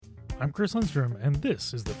I'm Chris Lindstrom, and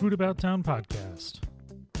this is the Food About Town podcast.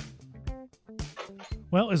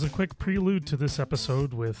 Well, as a quick prelude to this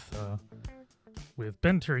episode with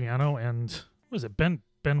Ben Turiano and was it Ben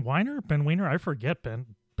Weiner? Ben Weiner? I forget Ben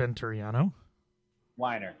Turiano.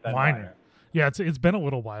 Weiner. Yeah, it's been a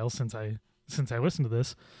little while since I listened to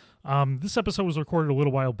this. This episode was recorded a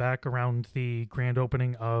little while back around the grand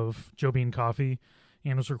opening of Joe Bean Coffee,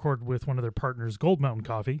 and was recorded with one of their partners, Gold Mountain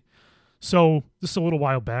Coffee. So this is a little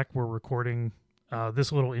while back. We're recording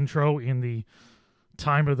this little intro in the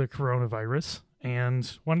time of the coronavirus,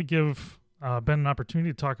 and want to give Ben an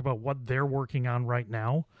opportunity to talk about what they're working on right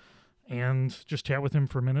now, and just chat with him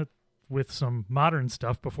for a minute with some modern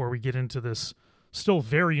stuff before we get into this still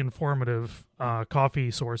very informative coffee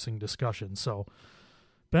sourcing discussion. So,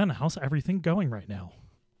 Ben, how's everything going right now?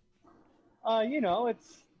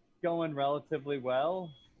 It's going relatively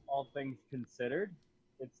well, all things considered.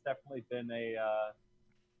 It's definitely been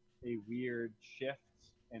a weird shift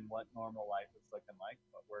in what normal life is looking like,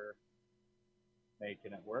 but we're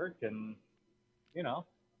making it work and,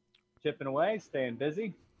 chipping away, staying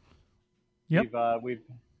busy. Yep. We've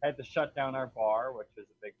had to shut down our bar, which is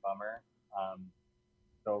a big bummer.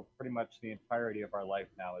 So pretty much the entirety of our life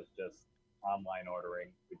now is just online ordering.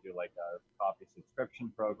 We do like a coffee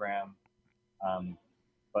subscription program.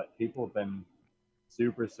 But people have been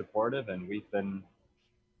super supportive, and we've been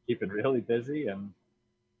keeping really busy, and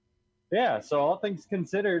so all things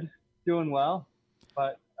considered, doing well.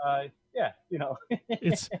 But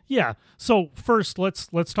So first,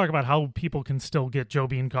 let's talk about how people can still get Joe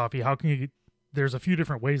Bean Coffee. How can you? There's a few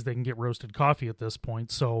different ways they can get roasted coffee at this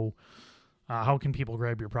point. So, how can people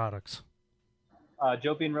grab your products?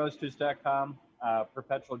 JoeBeanRoasters.com.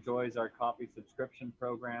 Perpetual Joy is our coffee subscription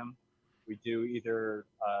program. We do either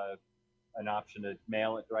an option to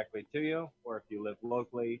mail it directly to you, or if you live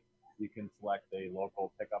locally, you can select a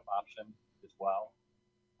local pickup option as well.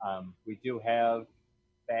 We do have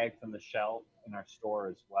bags on the shelf in our store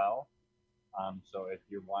as well. So if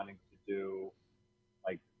you're wanting to do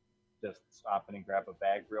just stop in and grab a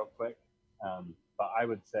bag real quick, but I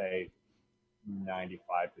would say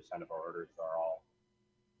 95% of our orders are all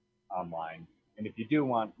online. And if you do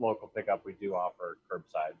want local pickup, we do offer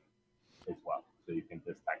curbside as well. So you can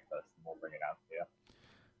just text us and we'll bring it out to you.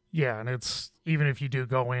 Yeah, and it's even if you do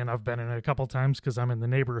go in, I've been in it a couple times because I'm in the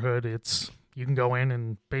neighborhood. You can go in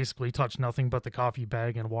and basically touch nothing but the coffee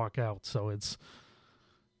bag and walk out. So it's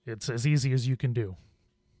as easy as you can do.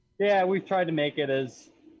 Yeah, we've tried to make it as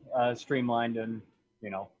streamlined and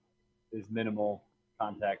as minimal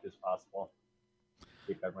contact as possible.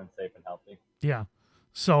 Keep everyone safe and healthy. Yeah.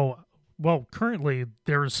 So, well, currently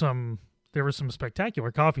there were some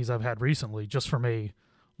spectacular coffees I've had recently just from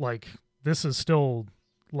this is still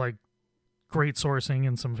great sourcing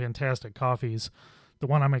and some fantastic coffees. The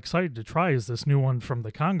one I'm excited to try is this new one from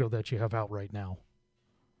the Congo that you have out right now.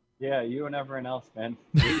 Yeah, you and everyone else, man.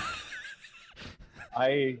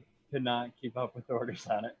 I could not keep up with orders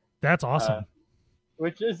on it. That's awesome.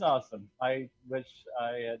 Which is awesome. I wish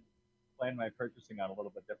I had planned my purchasing on a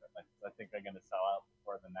little bit differently. I think I'm going to sell out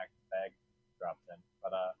before the next bag drops in,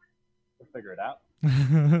 but we'll figure it out.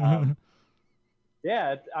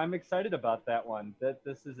 I'm excited about that one.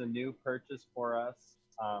 This is a new purchase for us.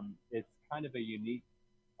 It's kind of a unique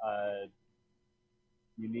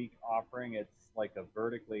offering. It's like a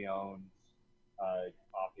vertically owned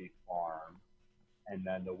coffee farm, and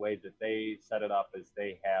then the way that they set it up is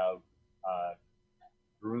they have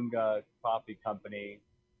Virunga Coffee Company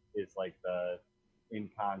is like the in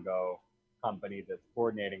Congo company that's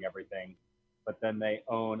coordinating everything, but then they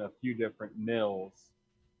own a few different mills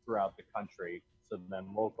throughout the country. So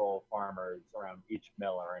then local farmers around each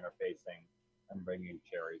mill are interfacing and bringing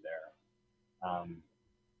cherry there.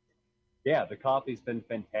 The coffee's been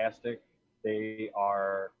fantastic. They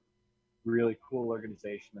are really cool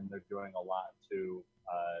organization, and they're doing a lot to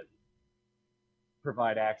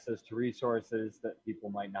provide access to resources that people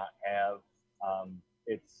might not have.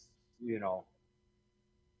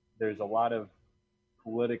 There's a lot of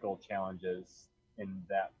political challenges in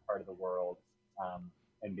that part of the world.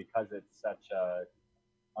 And because it's such a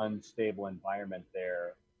unstable environment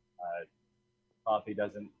there, coffee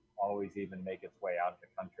doesn't always even make its way out of the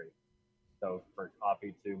country. So for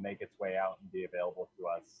coffee to make its way out and be available to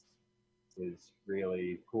us is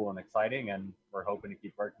really cool and exciting, and we're hoping to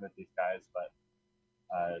keep working with these guys. But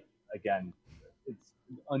again, it's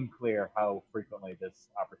unclear how frequently this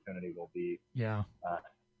opportunity will be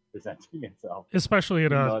presenting itself. Especially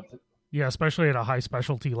at a high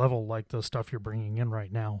specialty level like the stuff you're bringing in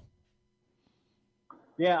right now.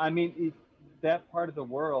 Yeah, I mean, that part of the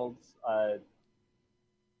world,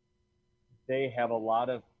 they have a lot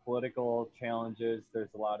of political challenges. There's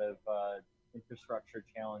a lot of infrastructure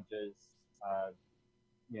challenges. Uh,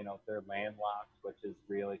 they're landlocked, which is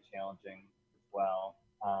really challenging as well.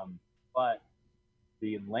 But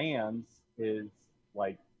the lands is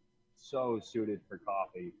like so suited for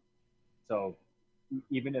coffee. So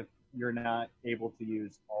even if you're not able to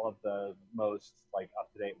use all of the most like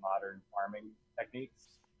up to date modern farming techniques,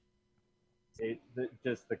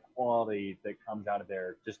 just the quality that comes out of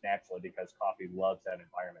there just naturally because coffee loves that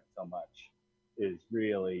environment so much is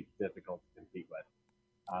really difficult to compete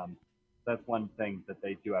with. That's one thing that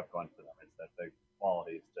they do have going for them is that the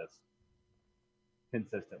quality is just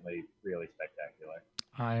consistently really spectacular.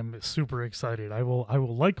 I'm super excited. I will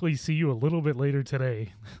likely see you a little bit later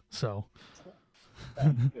today. So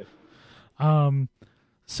um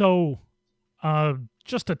so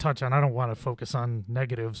just to touch on, I don't want to focus on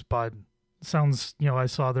negatives, but sounds, I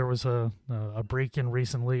saw there was a break-in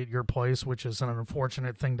recently at your place, which is an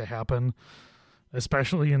unfortunate thing to happen,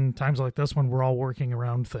 especially in times like this when we're all working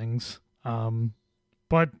around things.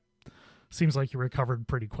 But seems like you recovered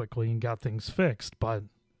pretty quickly and got things fixed, but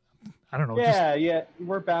I don't know. Yeah,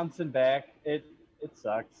 we're bouncing back. It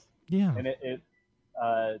sucks. Yeah, And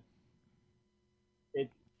uh it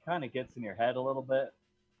kind of gets in your head a little bit,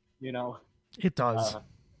 you know. it does.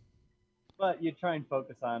 But you try and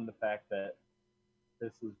focus on the fact that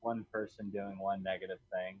this is one person doing one negative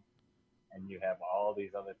thing, and you have all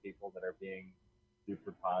these other people that are being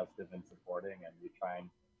super positive and supporting, and you try and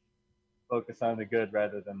focus on the good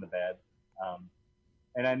rather than the bad. Um,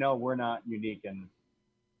 and I know we're not unique in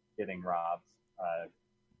getting robs.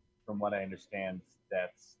 From what I understand,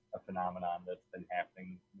 that's a phenomenon that's been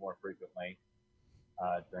happening more frequently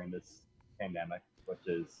during this pandemic, which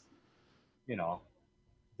is, you know,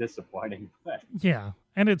 disappointing. But Yeah.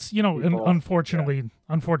 And it's, people,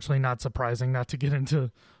 unfortunately not surprising, not to get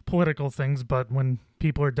into political things, but when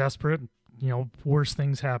people are desperate, worse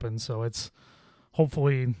things happen. So it's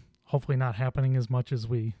hopefully not happening as much as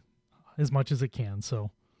it can.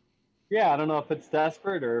 So yeah, I don't know if it's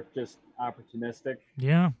desperate or just opportunistic.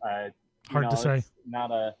 yeah, You hard to know, say. it's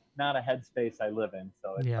not a headspace I live in,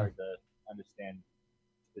 so it's Yeah. hard to understand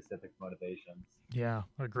specific motivations. Yeah,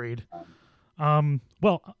 agreed. Um,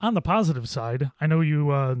 Well, on the positive side, I know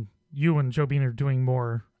you and Joe Bean are doing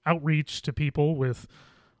more outreach to people with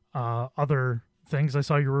other things. I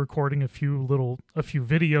saw you were recording a few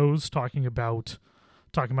videos talking about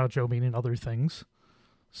Joe Bean and other things.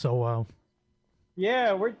 So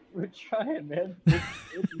yeah, we're trying, man.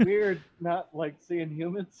 It's weird not like seeing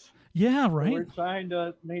humans. yeah, So right. we're trying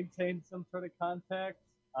to maintain some sort of contact.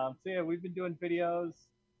 So yeah, we've been doing videos.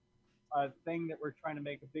 A thing that we're trying to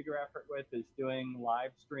make a bigger effort with is doing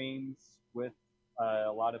live streams with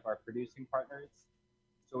a lot of our producing partners.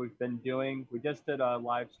 So we just did a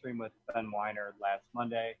live stream with Ben Weiner last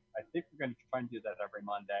Monday. I think we're going to try and do that every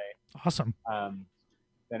Monday. Awesome.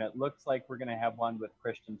 Then it looks like we're going to have one with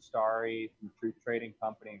Christian Starry from Truth Trading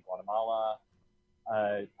Company in Guatemala.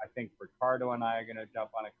 I think Ricardo and I are going to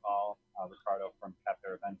jump on a call. Ricardo from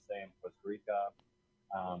Capta Vence in Costa Rica.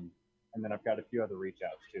 And then I've got a few other reach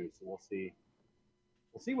outs too. So we'll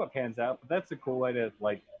see what pans out. But that's a cool way to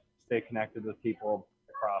like stay connected with people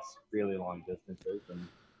across really long distances. And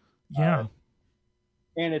Yeah.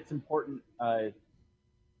 And it's important.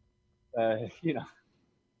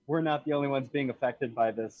 We're not the only ones being affected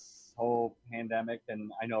by this whole pandemic.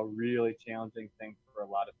 And I know a really challenging thing for a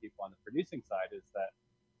lot of people on the producing side is that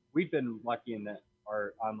we've been lucky in that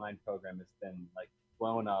our online program has been like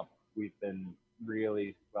blown up. We've been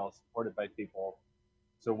really well supported by people.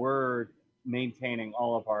 So we're maintaining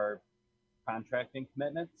all of our contracting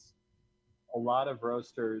commitments. A lot of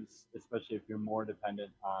roasters, especially if you're more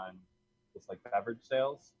dependent on just like beverage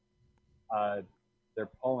sales, they're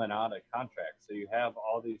pulling out of contracts. So you have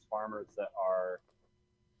all these farmers that are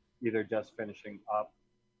either just finishing up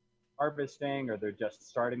harvesting or they're just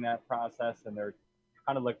starting that process and they're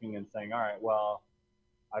kind of looking and saying, all right, well,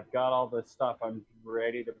 I've got all this stuff I'm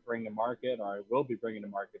ready to bring to market or I will be bringing to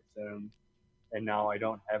market soon. And now I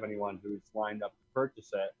don't have anyone who's lined up to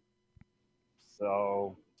purchase it.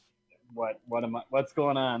 So what's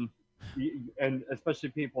going on? And especially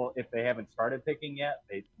people, if they haven't started picking yet,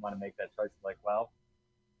 they want to make that choice like, well,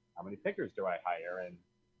 how many pickers do I hire and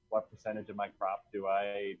what percentage of my crop do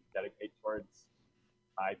I dedicate towards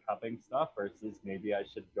high cupping stuff versus maybe I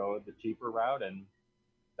should go the cheaper route and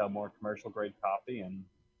sell more commercial grade coffee and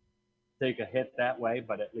take a hit that way,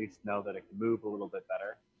 but at least know that it can move a little bit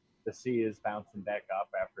better. The C is bouncing back up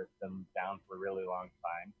after it's been down for a really long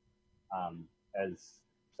time. As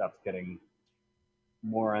stuff's getting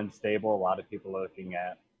more unstable, a lot of people are looking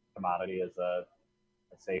at commodity as a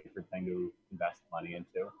a safer thing to invest money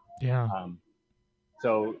into. Yeah.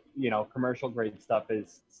 So, commercial grade stuff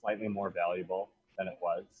is slightly more valuable than it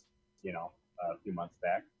was, a few months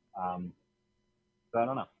back. So I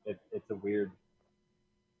don't know. It's a weird,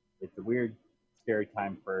 scary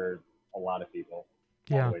time for a lot of people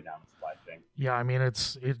all Yeah. the way down the supply chain. Yeah, I mean,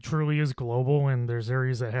 it truly is global, and there's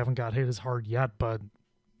areas that haven't got hit as hard yet, but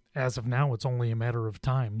as of now, it's only a matter of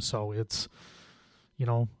time. So it's,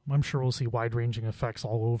 I'm sure we'll see wide-ranging effects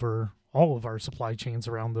all over all of our supply chains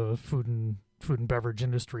around the food and beverage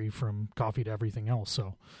industry, from coffee to everything else.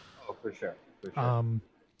 So, for sure.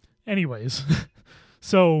 Anyways,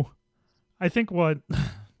 so I think what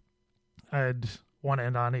I'd want to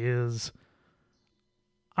end on is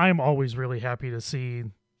I'm always really happy to see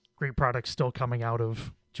great products still coming out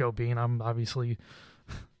of Joe Bean. I'm obviously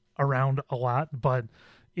around a lot, but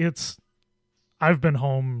I've been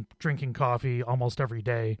home drinking coffee almost every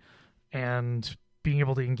day, and being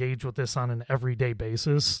able to engage with this on an everyday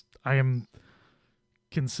basis, I am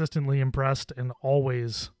consistently impressed and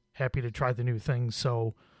always happy to try the new things.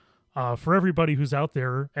 So for everybody who's out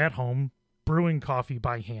there at home brewing coffee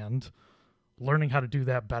by hand, learning how to do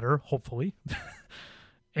that better, hopefully,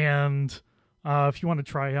 and if you want to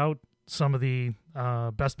try out some of the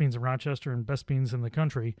best beans in Rochester and best beans in the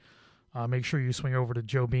country, make sure you swing over to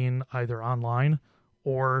Joe Bean either online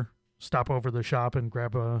or stop over the shop and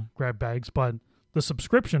grab bags. But the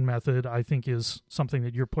subscription method, I think, is something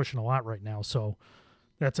that you're pushing a lot right now. So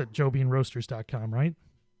that's at joebeanroasters.com, right?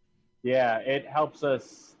 Yeah, it helps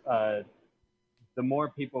us. The more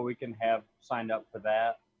people we can have signed up for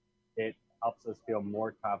that, it helps us feel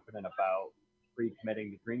more confident about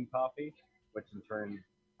pre-committing to green coffee, which in turn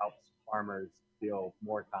helps farmers feel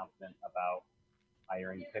more confident about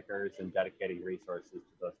hiring pickers and dedicating resources to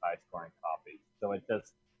those high-scoring coffees. So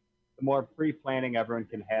the more pre-planning everyone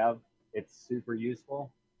can have, it's super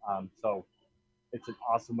useful. So it's an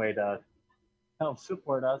awesome way to help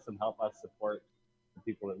support us and help us support the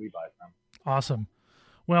people that we buy from. Awesome.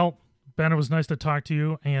 Well, Ben, it was nice to talk to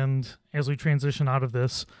you. And as we transition out of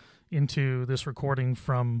this into this recording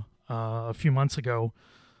from a few months ago,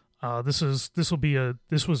 this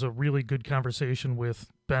was a really good conversation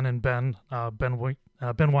with Ben and Ben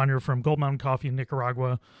Weiner from Gold Mountain Coffee in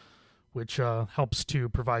Nicaragua, which helps to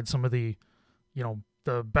provide some of the,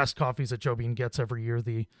 the best coffees that Joe Bean gets every year,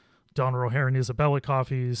 the Don Roher and Isabella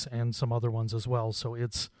coffees, and some other ones as well. So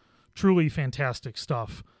it's truly fantastic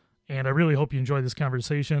stuff. And I really hope you enjoy this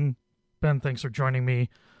conversation. Ben, thanks for joining me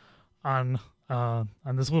on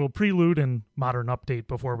this little prelude and modern update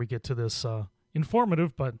before we get to this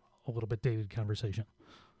informative but a little bit dated conversation.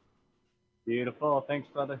 Beautiful. Thanks,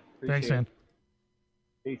 brother. Thanks, man.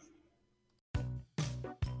 Peace.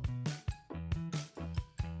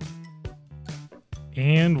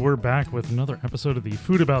 And we're back with another episode of the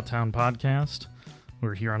Food About Town podcast.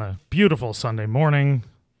 We're here on a beautiful Sunday morning.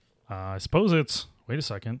 I suppose wait a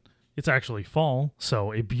second, it's actually fall,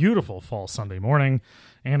 so a beautiful fall Sunday morning.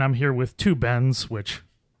 And I'm here with two Bens, which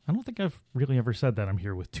I don't think I've really ever said that I'm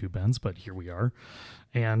here with two Bens, but here we are.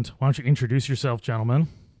 And why don't you introduce yourself, gentlemen?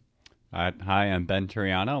 Hi, I'm Ben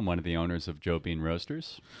Turiano. I'm one of the owners of Joe Bean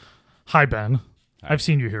Roasters. Hi, Ben. Hi. I've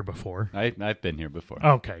seen you here before. I've been here before.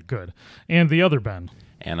 Okay, good. And the other Ben.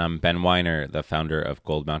 And I'm Ben Weiner, the founder of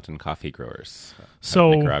Gold Mountain Coffee Growers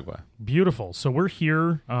of Nicaragua. Beautiful. So we're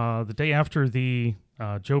here the day after the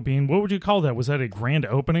Joe Bean. What would you call that? Was that a grand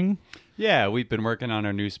opening? Yeah, we've been working on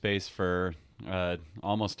our new space for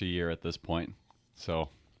almost a year at this point. So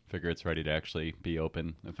figure it's ready to actually be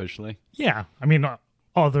open officially. Yeah. I mean,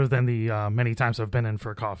 other than the many times I've been in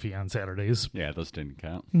for coffee on Saturdays. Yeah, those didn't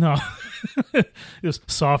count. No. It was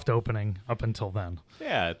soft opening up until then.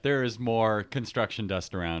 Yeah, there is more construction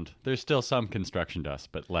dust around. There's still some construction dust,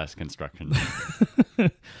 but less construction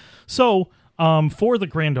dust. So, for the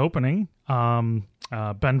grand opening,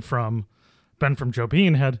 Ben from Joe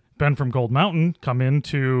Bean had Ben from Gold Mountain come in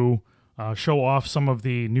to show off some of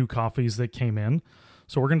the new coffees that came in.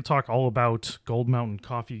 So we're going to talk all about Gold Mountain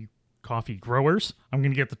coffee growers. I'm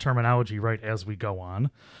going to get the terminology right as we go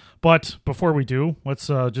on. But before we do, let's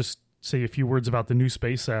just say a few words about the new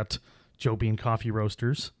space at Joe Bean Coffee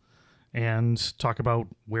Roasters and talk about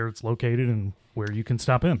where it's located and where you can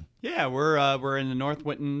stop in. Yeah, we're in the North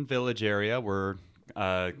Winton Village area. We're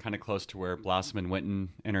kind of close to where Blossom and Winton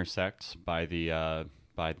intersect by the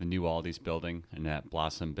new Aldi's building in that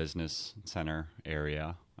Blossom Business Center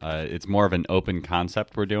area. It's more of an open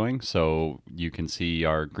concept we're doing, so you can see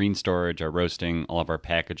our green storage, our roasting, all of our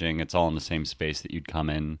packaging. It's all in the same space that you'd come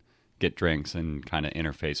in, get drinks, and kind of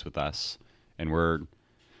interface with us. And we're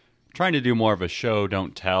trying to do more of a show,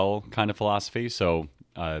 don't tell kind of philosophy. So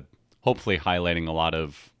hopefully highlighting a lot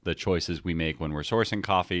of the choices we make when we're sourcing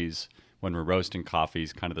coffees, when we're roasting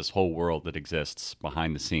coffees, kind of this whole world that exists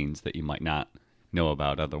behind the scenes that you might not know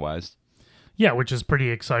about otherwise. Yeah, which is pretty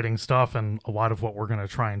exciting stuff. And a lot of what we're going to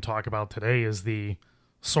try and talk about today is the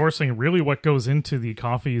sourcing, really what goes into the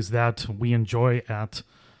coffees that we enjoy at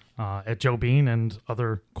Joe Bean and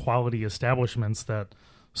other quality establishments that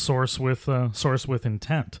source with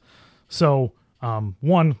intent. So,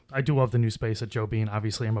 one, I do love the new space at Joe Bean.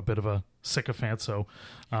 Obviously, I'm a bit of a sycophant, so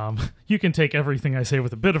you can take everything I say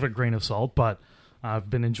with a bit of a grain of salt, but I've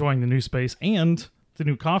been enjoying the new space, and the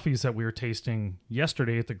new coffees that we were tasting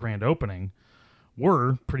yesterday at the grand opening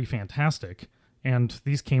were pretty fantastic. And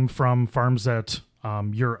these came from farms that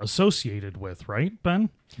you're associated with, right, Ben?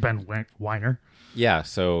 Ben Weiner. Yeah,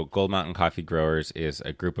 so Gold Mountain Coffee Growers is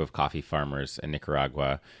a group of coffee farmers in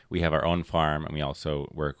Nicaragua. We have our own farm, and we also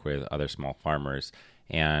work with other small farmers.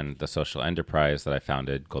 And the social enterprise that I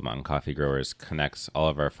founded, Gold Mountain Coffee Growers, connects all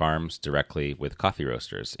of our farms directly with coffee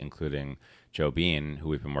roasters, including Joe Bean, who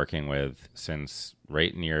we've been working with since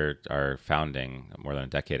right near our founding more than a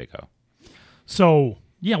decade ago. So,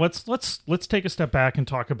 yeah, let's take a step back and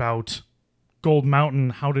talk about Gold Mountain.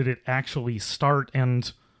 How did it actually start,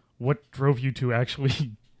 and what drove you to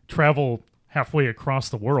actually travel halfway across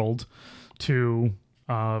the world to,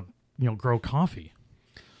 grow coffee?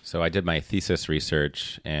 So I did my thesis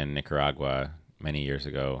research in Nicaragua many years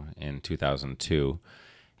ago in 2002.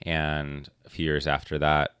 And a few years after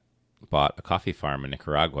that, bought a coffee farm in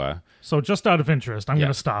Nicaragua. So just out of interest, I'm going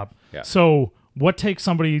to stop. Yeah. So what takes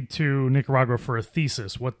somebody to Nicaragua for a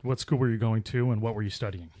thesis? What school were you going to, and what were you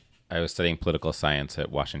studying? I was studying political science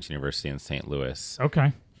at Washington University in St. Louis.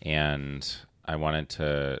 Okay. And I wanted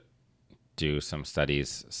to do some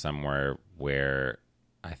studies somewhere where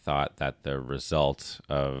I thought that the result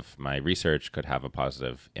of my research could have a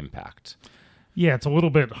positive impact. Yeah, it's a little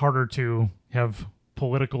bit harder to have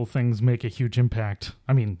political things make a huge impact.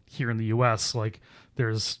 I mean, here in the U.S.,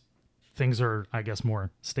 things are, I guess, more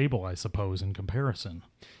stable, I suppose, in comparison.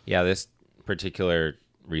 Yeah, this particular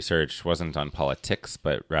research wasn't on politics,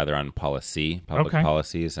 but rather on public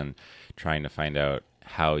policies, and trying to find out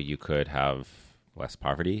how you could have less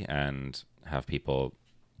poverty and have people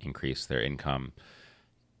increase their income.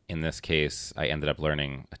 In this case, I ended up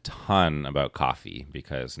learning a ton about coffee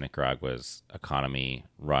because Nicaragua's economy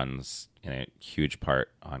runs in a huge part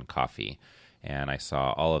on coffee. And I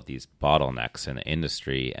saw all of these bottlenecks in the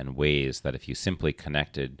industry and ways that if you simply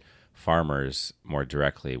connected farmers more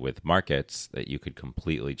directly with markets, that you could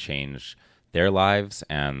completely change their lives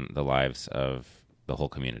and the lives of the whole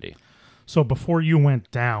community. So before you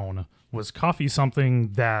went down, was coffee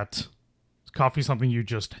something you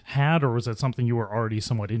just had, or was it something you were already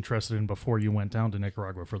somewhat interested in before you went down to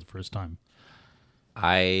Nicaragua for the first time?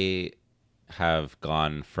 I have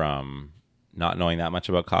gone from not knowing that much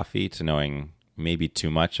about coffee to knowing maybe too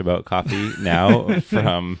much about coffee now,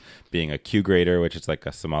 from being a Q grader, which is like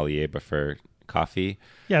a sommelier but for coffee.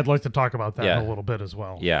 Yeah, I'd like to talk about that in a little bit as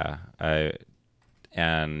well. Yeah.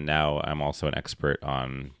 And now I'm also an expert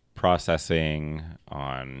on processing,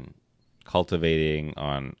 on cultivating,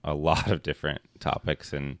 on a lot of different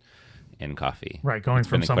topics in coffee. Right, It's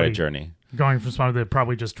been quite a journey. Going from somebody that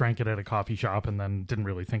probably just drank it at a coffee shop and then didn't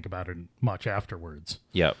really think about it much afterwards.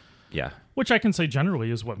 Yep. Yeah. Which I can say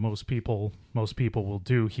generally is what most people will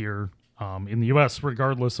do here in the U.S.,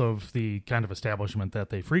 regardless of the kind of establishment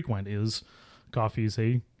that they frequent, is coffee is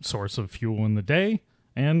a source of fuel in the day,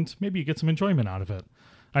 and maybe you get some enjoyment out of it.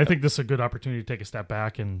 I think this is a good opportunity to take a step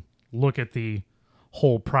back and look at the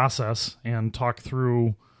whole process and talk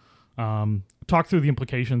through the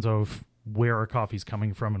implications of where our coffee's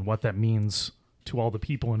coming from and what that means to all the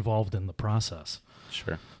people involved in the process.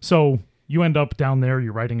 Sure. So you end up down there,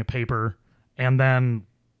 you're writing a paper, and then,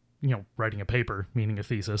 writing a paper, meaning a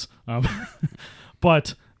thesis.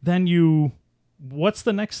 But then what's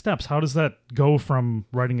the next steps? How does that go from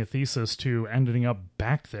writing a thesis to ending up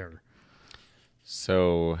back there?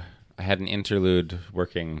 So I had an interlude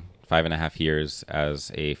working 5.5 years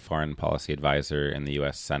as a foreign policy advisor in the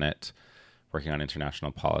U.S. Senate, working on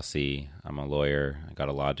international policy. I'm a lawyer. I got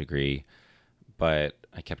a law degree, but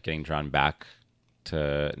I kept getting drawn back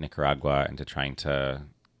to Nicaragua and to trying to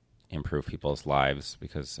improve people's lives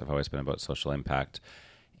because I've always been about social impact.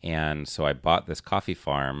 And so I bought this coffee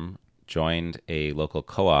farm, joined a local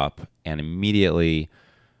co-op, and immediately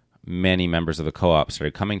many members of the co-op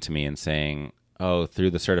started coming to me and saying, oh,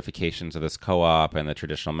 through the certifications of this co-op and the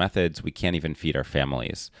traditional methods, we can't even feed our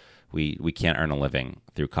families. We can't earn a living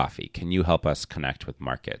through coffee. Can you help us connect with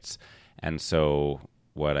markets? And so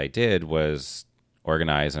what I did was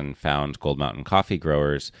organize and found Gold Mountain Coffee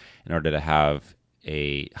Growers in order to have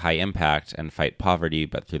a high impact and fight poverty,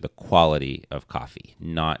 but through the quality of coffee,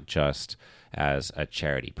 not just as a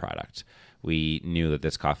charity product. We knew that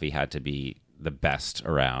this coffee had to be the best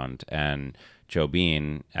around, and Joe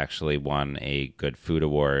Bean actually won a Good Food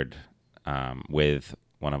Award with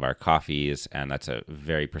one of our coffees, and that's a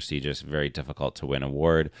very prestigious, very difficult to win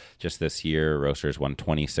award. Just this year, Roasters won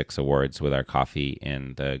 26 awards with our coffee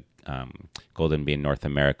in the Golden Bean North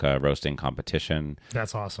America roasting competition.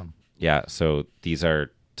 That's awesome. Yeah, so these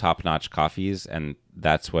are top-notch coffees, and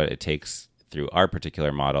that's what it takes through our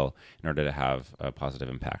particular model in order to have a positive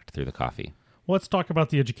impact through the coffee. Well, let's talk about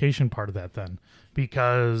the education part of that then,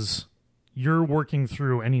 because you're working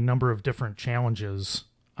through any number of different challenges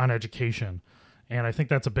on education, and I think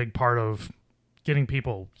that's a big part of getting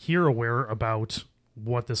people here aware about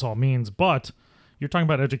what this all means. But you're talking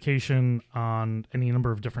about education on any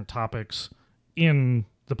number of different topics in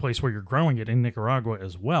the place where you're growing it in Nicaragua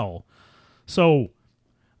as well. So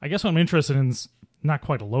I guess what I'm interested in is not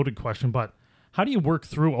quite a loaded question, but how do you work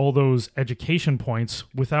through all those education points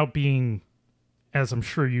without being, as I'm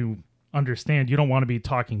sure you understand, you don't want to be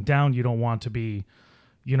talking down, you don't want to be,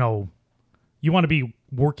 you want to be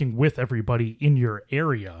working with everybody in your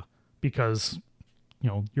area because,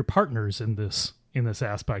 you're partners in this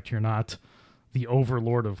aspect. You're not the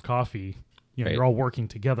overlord of coffee. Right. You're all working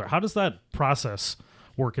together. How does that process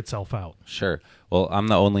work itself out? Sure. Well, I'm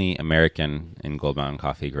the only American in Gold Mountain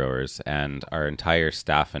Coffee Growers, and our entire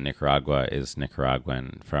staff in Nicaragua is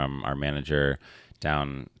Nicaraguan, from our manager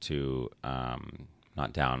down to,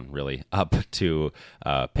 not down, really, up to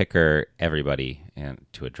picker, everybody, and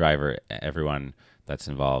to a driver, everyone that's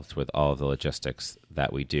involved with all of the logistics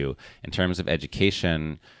that we do. In terms of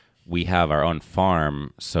education, we have our own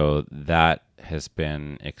farm, so that has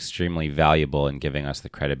been extremely valuable in giving us the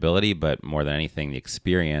credibility, but more than anything, the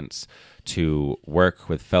experience to work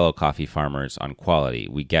with fellow coffee farmers on quality.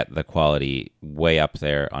 We get the quality way up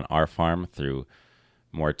there on our farm through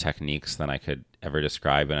more techniques than I could ever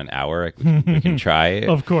describe in an hour. We can try.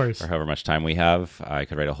 Of course. Or however much time we have. I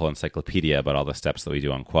could write a whole encyclopedia about all the steps that we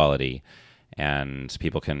do on quality. And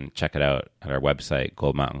people can check it out at our website,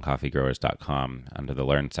 goldmountaincoffeegrowers.com. Under the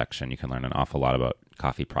Learn section, you can learn an awful lot about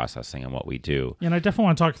coffee processing and what we do. And I definitely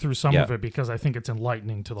want to talk through some of it because I think it's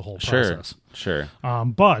enlightening to the whole process. Sure.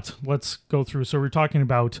 But let's go through. So we're talking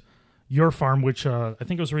about your farm, which I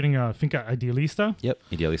think I was reading Finca Idealista. Yep,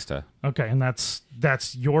 Idealista. Okay, and that's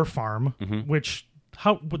your farm, Mm-hmm. which...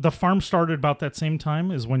 How the farm started about that same time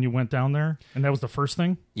is when you went down there, and that was the first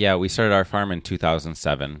thing? Yeah, we started our farm in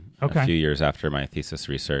 2007, Okay. A few years after my thesis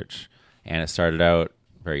research. And it started out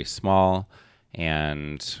very small,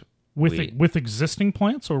 and with existing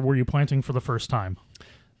plants, or were you planting for the first time?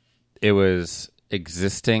 it was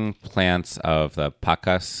existing plants of the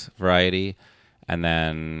Pacas variety, and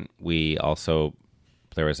then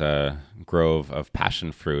there was a grove of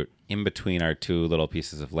passion fruit in between our two little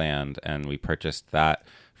pieces of land, and we purchased that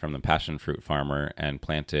from the passion fruit farmer and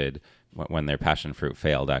planted when their passion fruit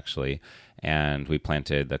failed, actually, and we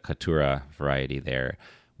planted the Caturra variety there.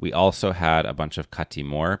 We also had a bunch of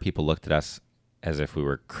Catimor. People looked at us as if we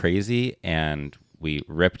were crazy, and we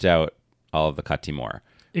ripped out all of the Catimor,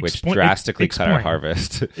 which drastically cut our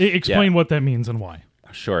harvest. Explain what that means and why.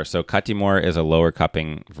 Sure. So Catimor is a lower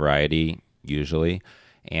cupping variety, usually,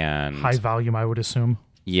 and high volume, I would assume.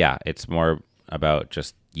 Yeah, it's more about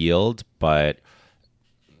just yield, but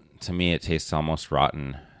to me it tastes almost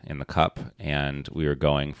rotten in the cup, and we were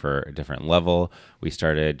going for a different level. We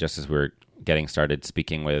started, just as we were getting started,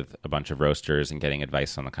 speaking with a bunch of roasters and getting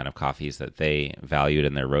advice on the kind of coffees that they valued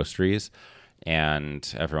in their roasteries,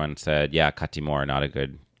 and everyone said, yeah, Catimor, not a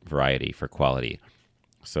good variety for quality.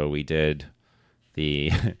 So we did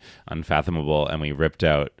the unfathomable, and we ripped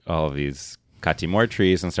out all of these Catimor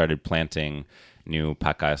trees and started planting new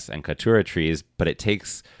Pacas and Caturra trees. But it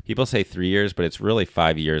takes, people say 3 years, but it's really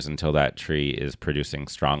 5 years until that tree is producing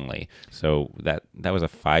strongly. So that was a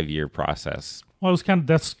 5-year process. Well,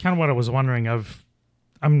 that's kind of what I was wondering.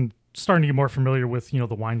 I'm starting to get more familiar with the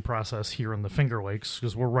wine process here in the Finger Lakes,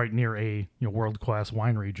 because we're right near a world-class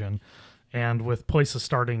wine region, and with places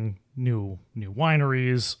starting new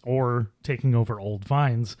wineries or taking over old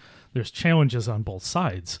vines, there's challenges on both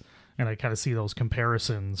sides. And I kind of see those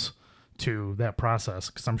comparisons to that process,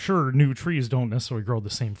 because I'm sure new trees don't necessarily grow the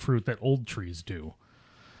same fruit that old trees do.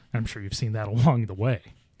 I'm sure you've seen that along the way.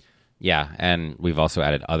 Yeah, and we've also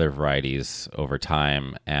added other varieties over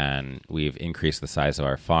time, and we've increased the size of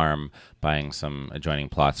our farm, buying some adjoining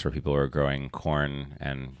plots where people were growing corn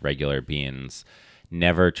and regular beans,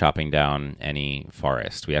 never chopping down any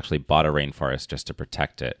forest. We actually bought a rainforest just to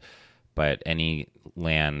protect it. But any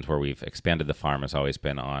land where we've expanded the farm has always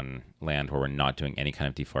been on land where we're not doing any kind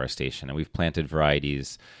of deforestation. And we've planted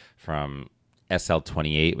varieties from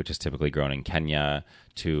SL28, which is typically grown in Kenya,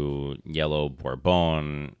 to yellow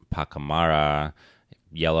Bourbon, Pacamara,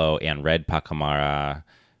 yellow and red Pacamara,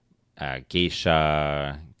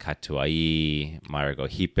 Geisha, Catuai,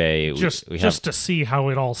 Maragogipe. Just to see how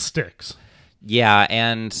it all sticks. Yeah,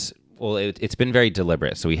 and well, it's been very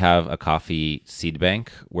deliberate. So we have a coffee seed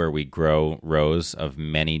bank where we grow rows of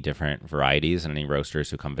many different varieties, and any roasters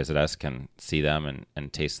who come visit us can see them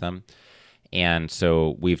and taste them. And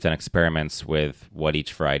so we've done experiments with what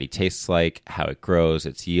each variety tastes like, how it grows,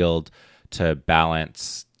 its yield, to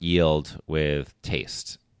balance yield with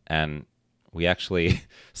taste. And we actually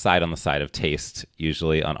side on the side of taste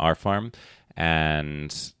usually on our farm,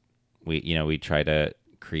 and we try to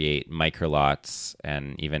create micro lots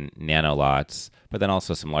and even nano lots, but then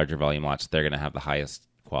also some larger volume lots. They're going to have the highest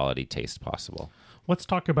quality taste possible. Let's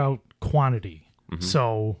talk about quantity. Mm-hmm.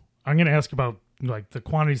 So I'm going to ask about like the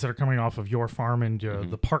quantities that are coming off of your farm and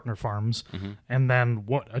the partner farms, and then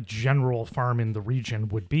what a general farm in the region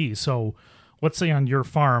would be. So let's say on your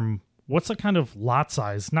farm, what's the kind of lot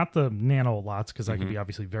size? Not the nano lots, because that could be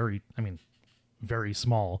obviously very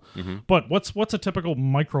small. But what's a typical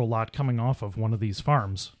micro lot coming off of one of these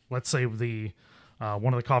farms? Let's say the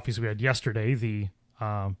one of the coffees we had yesterday, the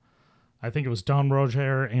I think it was Don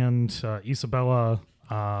Roger and Isabella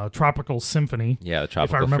Tropical Symphony. Yeah, the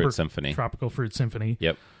Tropical Fruit Symphony. Tropical Fruit Symphony.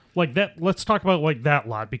 Yep. Like that. Let's talk about like that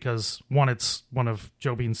lot, because one, it's one of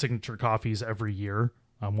Joe Bean's signature coffees every year.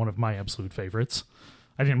 One of my absolute favorites.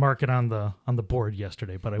 I didn't mark it on the board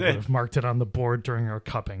yesterday, but I would have marked it on the board during our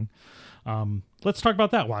cupping. Let's talk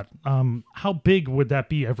about that lot. How big would that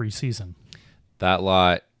be every season? That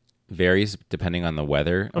lot varies depending on the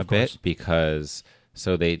weather a bit, because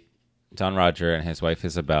Don Roger and his wife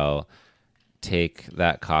Isabel take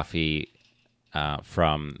that coffee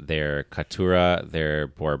from their Caturra, their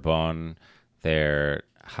Bourbon, their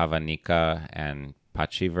Javanica, and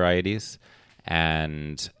Pachi varieties,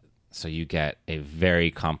 and so you get a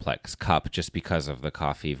very complex cup just because of the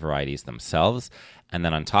coffee varieties themselves. And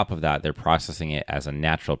then on top of that, they're processing it as a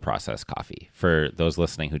natural process coffee. For those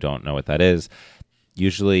listening who don't know what that is,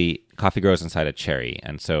 usually coffee grows inside a cherry.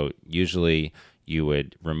 And so usually you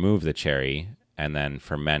would remove the cherry and then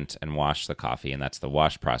ferment and wash the coffee, and that's the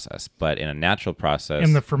wash process. But in a natural process...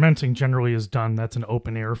 And the fermenting generally is done, that's an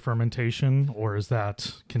open-air fermentation, or is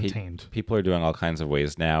that contained? People are doing all kinds of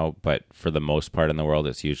ways now, but for the most part in the world,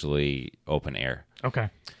 it's usually open air. Okay.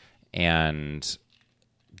 And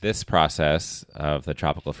this process of the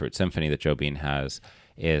Tropical Fruit Symphony that Joe Bean has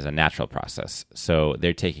is a natural process. So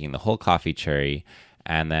they're taking the whole coffee cherry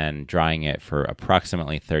and then drying it for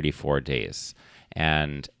approximately 34 days.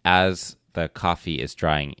 And as the coffee is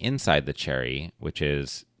drying inside the cherry, which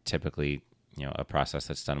is typically a process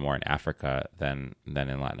that's done more in Africa than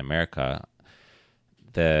in Latin America,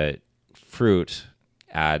 the fruit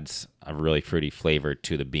adds a really fruity flavor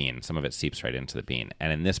to the bean. Some of it seeps right into the bean.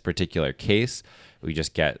 And in this particular case, we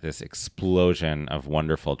just get this explosion of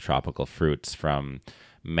wonderful tropical fruits, from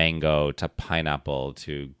mango to pineapple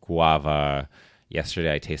to guava.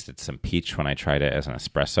 Yesterday I tasted some peach when I tried it as an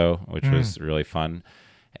espresso, which was really fun.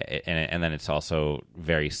 And then it's also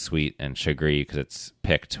very sweet and sugary because it's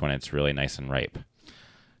picked when it's really nice and ripe.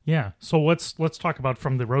 Yeah. So let's talk about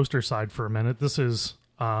from the roaster side for a minute. This is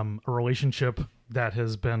a relationship that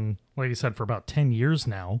has been, like you said, for about 10 years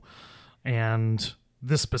now. And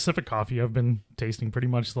this specific coffee I've been tasting pretty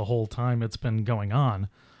much the whole time it's been going on.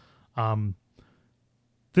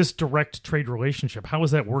 This direct trade relationship, how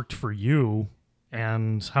has that worked for you,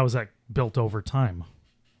 and how has that built over time?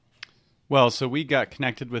 Well, so we got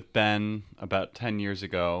connected with Ben about 10 years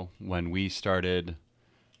ago when we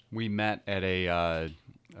met at a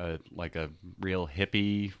real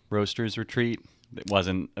hippie roasters retreat. It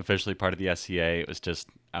wasn't officially part of the SCA. It was just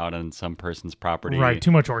out on some person's property. Right,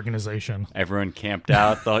 too much organization. Everyone camped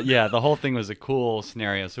out. The whole thing was a cool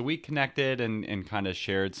scenario. So we connected and kind of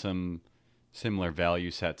shared some similar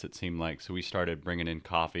value sets, it seemed like. So we started bringing in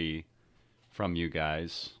coffee from you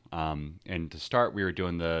guys. And to start, we were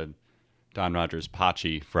doing the Don Rogers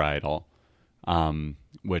Pachi varietal,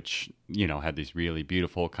 which, had these really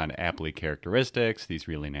beautiful kind of appley characteristics, these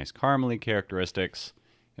really nice caramely characteristics.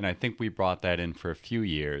 And I think we brought that in for a few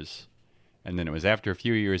years. And then it was after a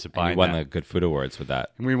few years of buying that. And you won the Good Food Awards with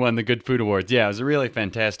that. And we won the Good Food Awards. Yeah, it was a really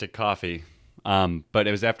fantastic coffee. But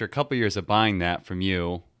it was after a couple years of buying that from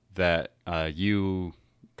you that you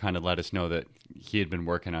kind of let us know that he had been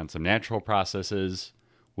working on some natural processes.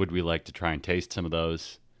 Would we like to try and taste some of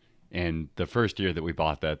those? And the first year that we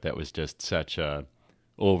bought that was just such a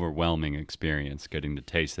overwhelming experience getting to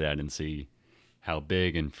taste that and see how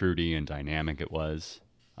big and fruity and dynamic it was.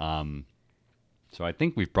 So I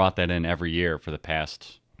think we've brought that in every year for the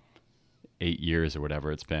past 8 years or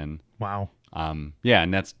whatever it's been. Wow. Yeah,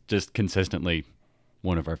 and that's just consistently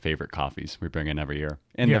one of our favorite coffees we bring in every year.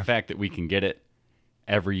 And Yeah. the fact that we can get it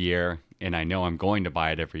every year, and I know I'm going to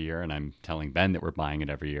buy it every year, and I'm telling Ben that we're buying it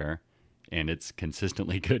every year, and it's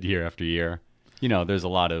consistently good year after year. You know, there's a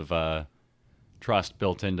lot of trust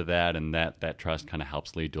built into that, and that trust kind of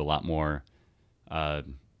helps lead to a lot more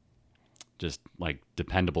just like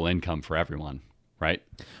dependable income for everyone, right?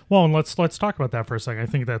 Well, and let's talk about that for a second. I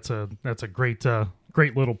think that's a great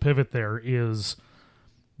little pivot. There is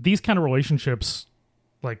these kind of relationships,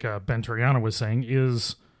 like Ben Triano was saying,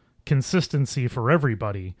 is consistency for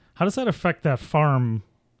everybody. How does that affect that farm?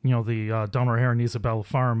 You know, the Don O'Hare and Isabel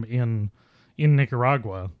farm in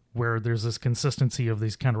Nicaragua, where there's this consistency of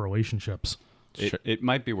these kind of relationships. It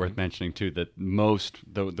might be worth mentioning too that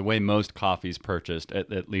the way most coffee is purchased,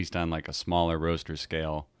 at least on like a smaller roaster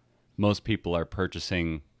scale, most people are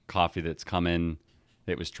purchasing coffee that's come in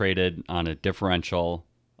that was traded on a differential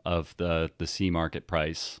of the C market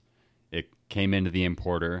price. It came into the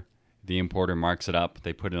importer marks it up,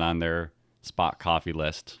 they put it on their spot coffee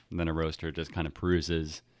list, and then a roaster just kind of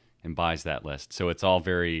peruses and buys that list. So it's all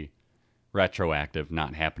very retroactive,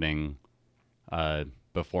 not happening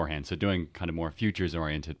beforehand. So doing kind of more futures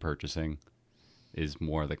oriented purchasing is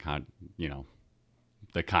more the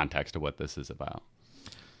context of what this is about.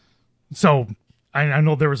 So I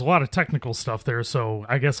know there was a lot of technical stuff there, so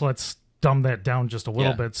I guess let's dumb that down just a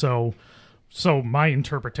little bit. So my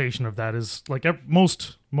interpretation of that is like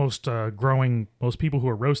most people who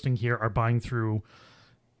are roasting here are buying through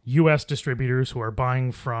U.S. distributors who are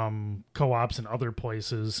buying from co-ops and other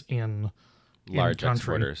places in Large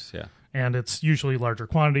country. exporters, yeah. And it's usually larger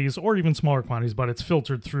quantities or even smaller quantities, but it's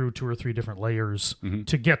filtered through 2 or 3 different layers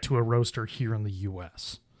to get to a roaster here in the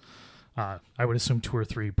U.S. I would assume 2 or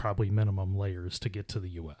 3 probably minimum layers to get to the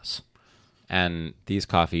U.S. And these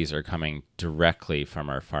coffees are coming directly from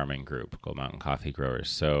our farming group, Gold Mountain Coffee Growers.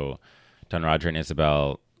 So Don Roger and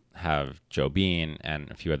Isabel have Joe Bean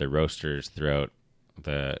and a few other roasters throughout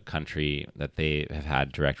the country that they have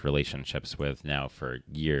had direct relationships with now for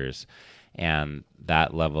years. And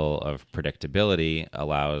that level of predictability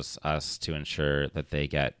allows us to ensure that they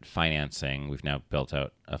get financing. We've now built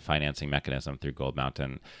out a financing mechanism through Gold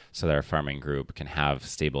Mountain so that our farming group can have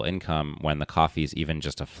stable income when the coffee is even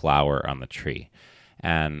just a flower on the tree.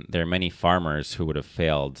 And there are many farmers who would have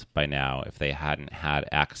failed by now if they hadn't had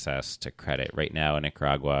access to credit. Right now in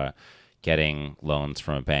Nicaragua, getting loans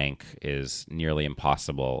from a bank is nearly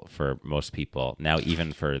impossible for most people. Now,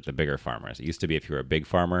 even for the bigger farmers. It used to be if you were a big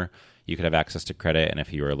farmer, you could have access to credit. And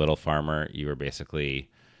if you were a little farmer, you were basically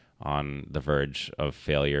on the verge of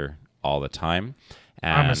failure all the time.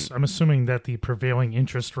 And I'm assuming that the prevailing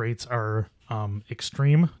interest rates are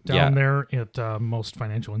extreme down there at most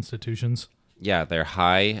financial institutions. Yeah, they're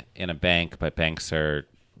high in a bank, but banks are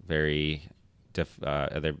very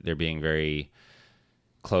they're being very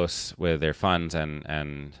close with their funds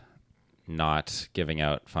and not giving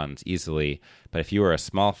out funds easily. But if you were a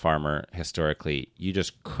small farmer, historically, you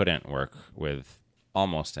just couldn't work with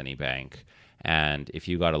almost any bank. And if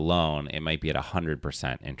you got a loan, it might be at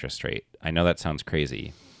 100% interest rate. I know that sounds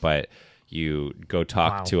crazy, but you go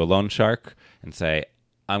talk to a loan shark and say,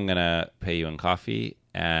 I'm going to pay you in coffee.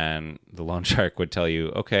 And the loan shark would tell you,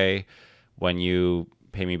 okay, when you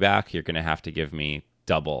pay me back, you're going to have to give me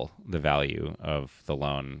double the value of the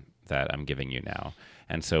loan that I'm giving you now.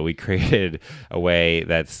 And so we created a way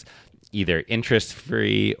that's either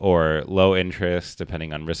interest-free or low interest,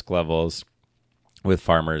 depending on risk levels, with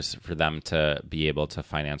farmers for them to be able to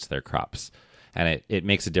finance their crops. And it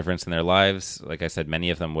makes a difference in their lives. Like I said, many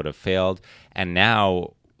of them would have failed. And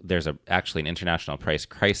now there's actually an international price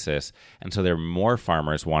crisis. And so there are more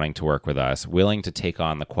farmers wanting to work with us, willing to take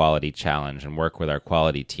on the quality challenge and work with our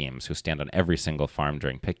quality teams who stand on every single farm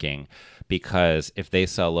during picking. Because if they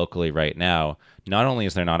sell locally right now, not only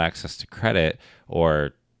is there not access to credit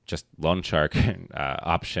or just loan shark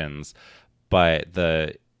options, but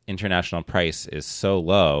the international price is so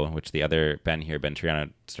low, which the other Ben Triano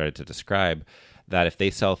started to describe, that if they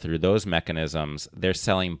sell through those mechanisms, they're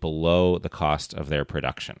selling below the cost of their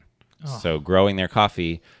production. Oh. So growing their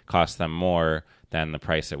coffee costs them more than the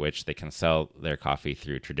price at which they can sell their coffee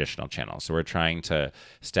through traditional channels. So we're trying to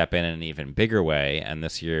step in an even bigger way. And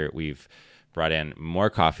this year we've brought in more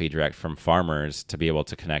coffee direct from farmers to be able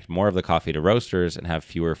to connect more of the coffee to roasters and have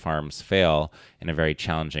fewer farms fail in a very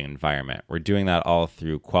challenging environment. We're doing that all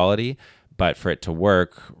through quality, But for it to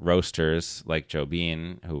work, roasters like Joe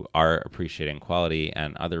Bean, who are appreciating quality,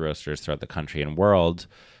 and other roasters throughout the country and world,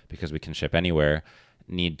 because we can ship anywhere,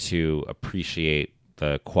 need to appreciate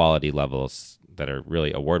the quality levels that are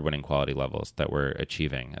really award-winning quality levels that we're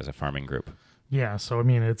achieving as a farming group. Yeah, so I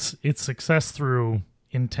mean, it's success through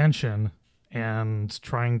intention and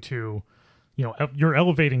trying to, you're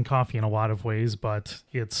elevating coffee in a lot of ways, but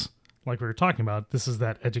it's like we were talking about. This is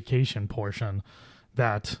that education portion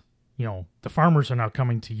that, the farmers are now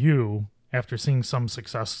coming to you after seeing some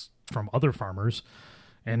success from other farmers,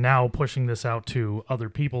 and now pushing this out to other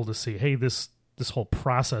people to see, hey, this whole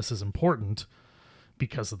process is important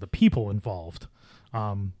because of the people involved.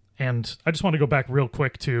 And I just want to go back real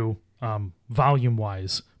quick to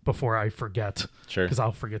volume-wise before I forget, Sure. because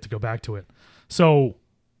I'll forget to go back to it. So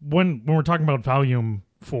when we're talking about volume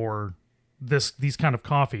for these kind of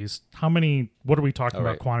coffees, what are we talking about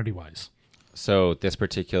right. quantity-wise? So this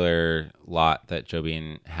particular lot that Joe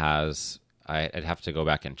Bean has, I'd have to go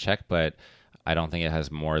back and check, but I don't think it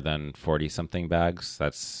has more than 40-something bags.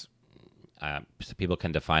 That's people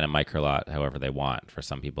can define a micro lot however they want. For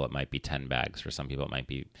some people, it might be 10 bags. For some people, it might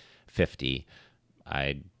be 50.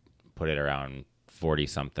 I'd put it around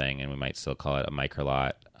 40-something, and we might still call it a micro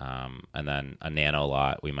lot. And then a nano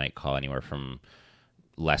lot, we might call anywhere from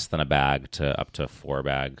less than a bag to up to 4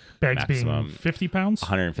 bag Bags maximum. being 50 pounds?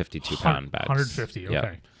 152-pound bags. 150, okay.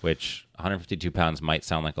 Yep. Which 152 pounds might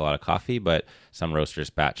sound like a lot of coffee, but some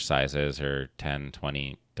roasters' batch sizes are 10,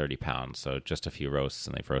 20, 30 pounds. So just a few roasts,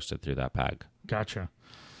 and they've roasted through that bag. Gotcha.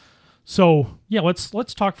 So, yeah,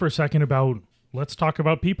 let's talk for a second about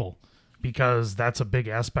people, because that's a big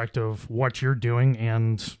aspect of what you're doing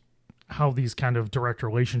and how these kind of direct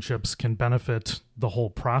relationships can benefit the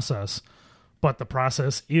whole process. But the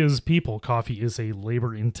process is people. Coffee is a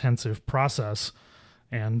labor-intensive process.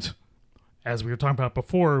 And as we were talking about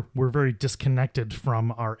before, we're very disconnected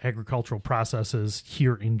from our agricultural processes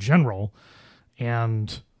here in general.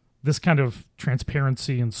 And this kind of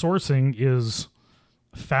transparency and sourcing is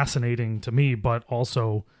fascinating to me, but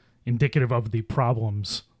also indicative of the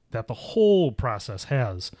problems that the whole process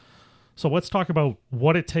has. So let's talk about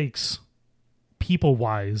what it takes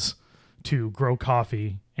people-wise to grow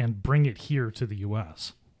coffee and bring it here to the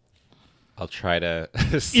U.S. I'll try to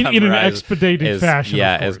in an expedited fashion.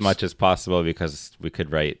 Yeah, of course. as much as possible, because we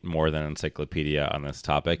could write more than an encyclopedia on this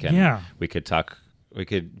topic, and Yeah. we could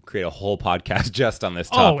create a whole podcast just on this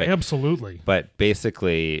topic. Oh, absolutely. But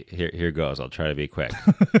basically, here goes. I'll try to be quick.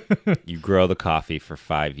 You grow the coffee for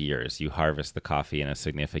 5 years. You harvest the coffee in a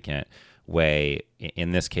significant way,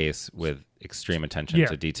 in this case, with extreme attention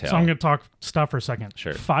to detail. So I'm going to stop for a second.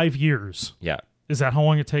 Sure. 5 years. Yeah. Is that how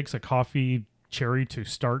long it takes a coffee cherry to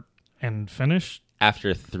start and finish?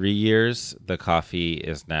 After 3 years, the coffee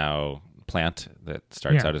is now plant that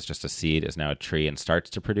starts out as just a seed is now a tree and starts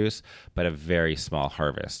to produce, but a very small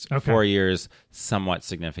harvest. Okay. 4 years, somewhat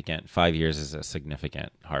significant. 5 years is a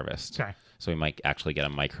significant harvest. Okay. So we might actually get a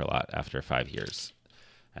micro lot after 5 years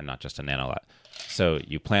and not just a nano lot. So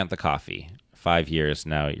you plant the coffee. 5 years,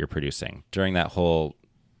 now you're producing. During that whole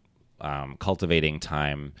cultivating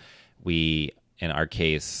time, we, in our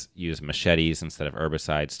case, use machetes instead of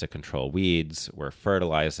herbicides to control weeds. We're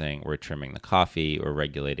fertilizing, we're trimming the coffee, we're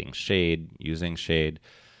regulating shade, using shade.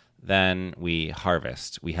 Then we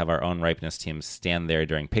harvest. We have our own ripeness teams stand there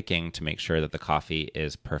during picking to make sure that the coffee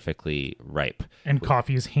is perfectly ripe. And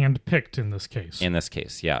coffee is hand-picked in this case. In this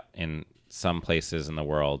case, yeah. In some places in the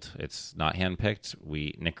world, it's not hand-picked.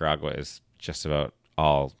 Nicaragua is just about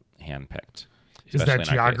all hand-picked. Is that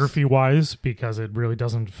geography-wise because it really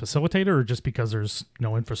doesn't facilitate it, or just because there's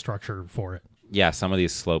no infrastructure for it? Yeah, some of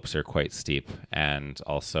these slopes are quite steep, and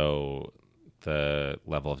also the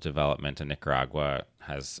level of development in Nicaragua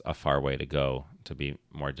has a far way to go to be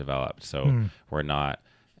more developed. So we're not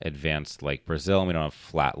advanced like Brazil, and we don't have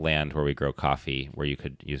flat land where we grow coffee where you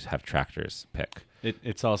could have tractors pick.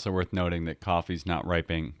 It's also worth noting that coffee's not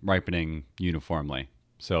ripening uniformly.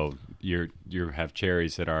 So you have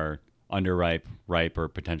cherries that are underripe, ripe, or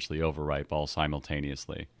potentially overripe all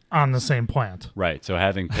simultaneously. On the same plant. Right. So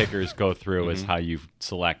having pickers go through is how you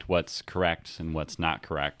select what's correct and what's not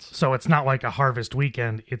correct. So it's not like a harvest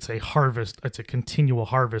weekend. It's a harvest. It's a continual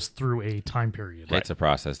harvest through a time period. It's a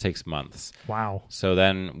process. It takes months. Wow. So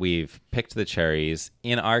then we've picked the cherries.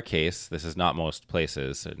 In our case, this is not most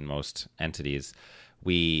places and most entities.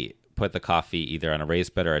 We put the coffee either on a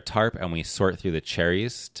raised bed or a tarp, and we sort through the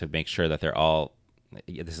cherries to make sure that they're all...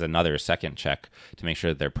 This is another second check to make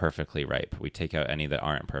sure that they're perfectly ripe. We take out any that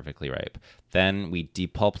aren't perfectly ripe. Then we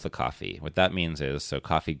depulp the coffee. What that means is, so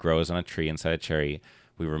coffee grows on a tree inside a cherry.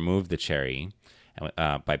 We remove the cherry,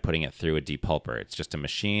 by putting it through a depulper. It's just a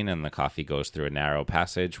machine, and the coffee goes through a narrow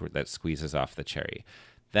passage that squeezes off the cherry.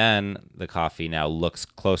 Then the coffee now looks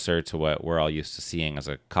closer to what we're all used to seeing as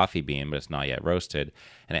a coffee bean, but it's not yet roasted.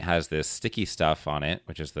 And it has this sticky stuff on it,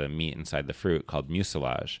 which is the meat inside the fruit, called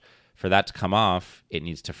mucilage. For that to come off, it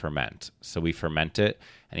needs to ferment. So we ferment it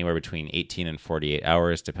anywhere between 18 and 48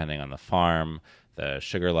 hours, depending on the farm, the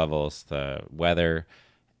sugar levels, the weather.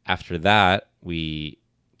 After that, we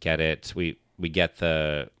get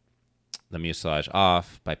the mucilage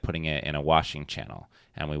off by putting it in a washing channel.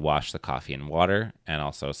 And we wash the coffee in water, and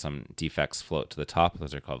also some defects float to the top.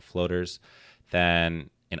 Those are called floaters. Then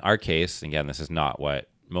in our case, again, this is not what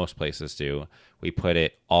most places do, we put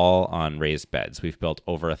it all on raised beds. We've built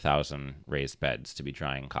over 1,000 raised beds to be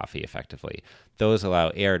drying coffee effectively. Those allow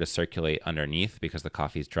air to circulate underneath because the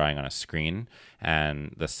coffee is drying on a screen,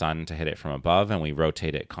 and the sun to hit it from above, and we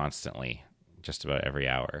rotate it constantly, just about every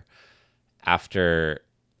hour. After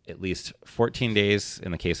at least 14 days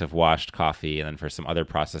in the case of washed coffee, and then for some other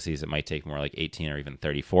processes, it might take more like 18 or even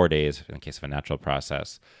 34 days in the case of a natural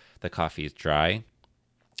process. The coffee is dry,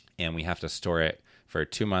 and we have to store it for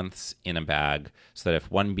 2 months in a bag so that if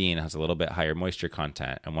one bean has a little bit higher moisture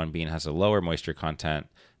content and one bean has a lower moisture content,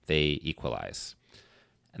 they equalize.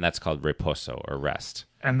 And that's called reposo, or rest.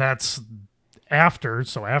 And that's after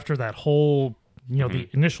that whole, the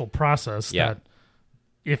initial process that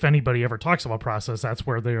if anybody ever talks about process, that's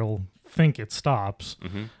where they'll think it stops.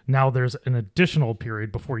 Mm-hmm. Now there's an additional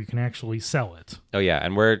period before you can actually sell it. Oh yeah,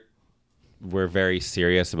 and we're very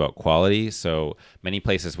serious about quality. So many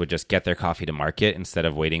places would just get their coffee to market instead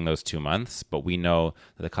of waiting those 2 months. But we know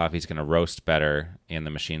that the coffee is going to roast better in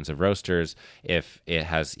the machines of roasters if it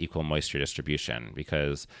has equal moisture distribution.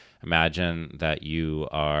 Because imagine that you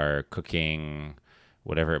are cooking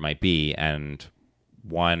whatever it might be, and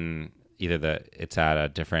it's at a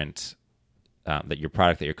different that your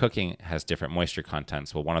product that you're cooking has different moisture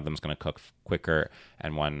contents. Well, one of them is going to cook quicker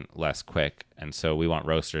and one less quick. And so we want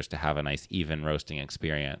roasters to have a nice even roasting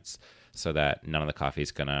experience so that none of the coffee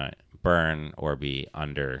is going to burn or be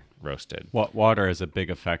under roasted. Water has a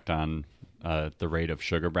big effect on the rate of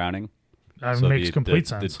sugar browning. That makes complete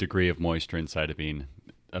sense. The degree of moisture inside a bean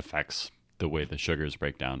affects the way the sugars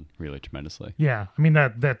break down really tremendously. Yeah. I mean,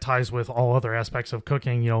 that ties with all other aspects of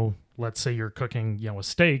cooking. Let's say you're cooking, a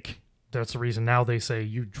steak. That's the reason now they say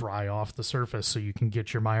you dry off the surface so you can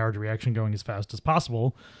get your Maillard reaction going as fast as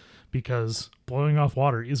possible, because boiling off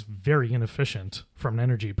water is very inefficient from an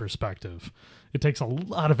energy perspective. It takes a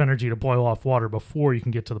lot of energy to boil off water before you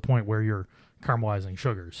can get to the point where you're caramelizing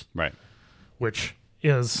sugars. Right. Which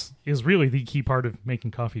is really the key part of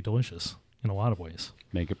making coffee delicious in a lot of ways.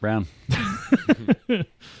 Make it brown.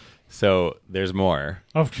 So there's more.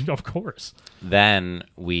 Of course. Then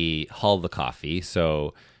we hull the coffee.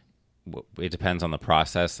 So it depends on the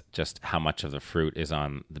process, just how much of the fruit is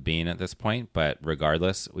on the bean at this point. But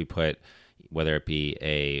regardless, we put, whether it be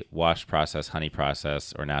a wash process, honey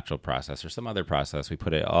process, or natural process, or some other process, we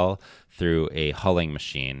put it all through a hulling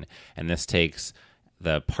machine. And this takes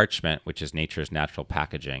the parchment, which is nature's natural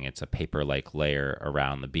packaging. It's a paper-like layer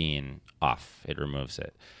around the bean, off. It removes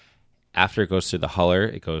it. After it goes through the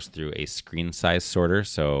huller, it goes through a screen size sorter.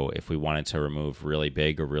 So if we wanted to remove really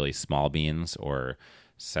big or really small beans, or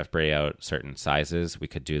separate out certain sizes, we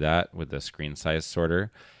could do that with the screen size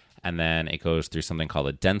sorter. And then it goes through something called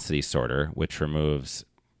a density sorter, which removes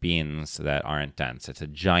beans that aren't dense. It's a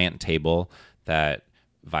giant table that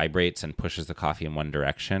vibrates and pushes the coffee in one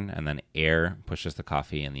direction, and then air pushes the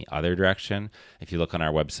coffee in the other direction. If you look on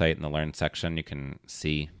our website in the Learn section, you can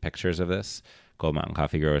see pictures of this,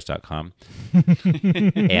 goldmountaincoffeegrowers.com.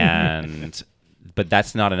 But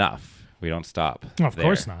that's not enough. We don't stop. Of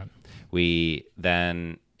course not. We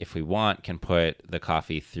then, if we want, can put the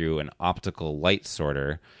coffee through an optical light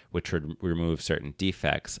sorter, which would remove certain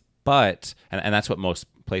defects. But, and that's what most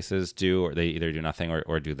places do, or they either do nothing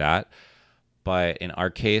or do that. But in our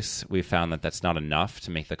case, we found that that's not enough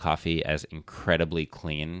to make the coffee as incredibly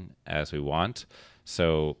clean as we want.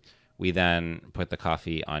 So we then put the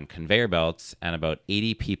coffee on conveyor belts, and about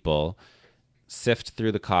 80 people sift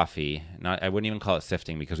through the coffee. I wouldn't even call it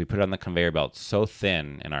sifting, because we put it on the conveyor belt so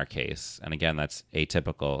thin in our case. And again, that's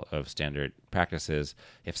atypical of standard practices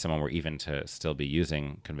if someone were even to still be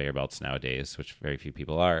using conveyor belts nowadays, which very few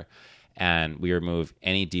people are. And we remove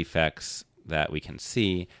any defects that we can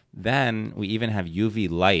see. Then we even have UV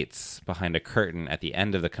lights behind a curtain at the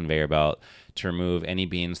end of the conveyor belt to remove any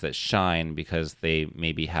beans that shine, because they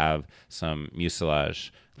maybe have some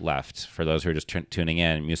mucilage left. For those who are just tuning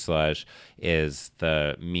in, mucilage is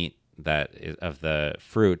the meat that is of the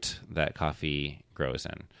fruit that coffee grows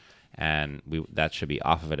in. and that should be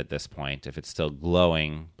off of it at this point. If it's still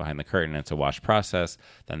glowing behind the curtain and it's a wash process,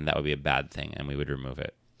 then that would be a bad thing, and we would remove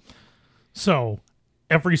it. So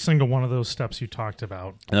every single one of those steps you talked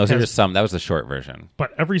about, And those are just some. That was the short version.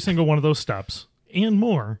 but every single one of those steps and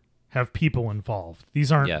more have people involved.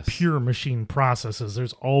 These aren't Yes. pure machine processes.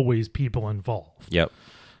 There's always people involved. Yep.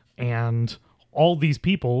 And all these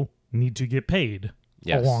people need to get paid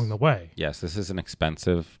Yes. along the way. Yes, this is an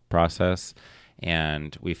expensive process,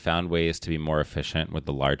 and we found ways to be more efficient with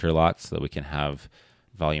the larger lots so that we can have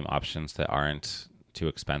volume options that aren't too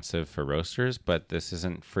expensive for roasters, but this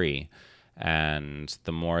isn't free. And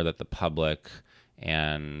the more that the public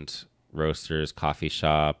and roasters, coffee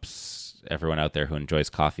shops, everyone out there who enjoys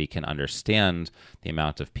coffee can understand the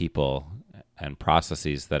amount of people and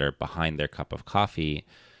processes that are behind their cup of coffee,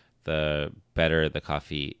 the better the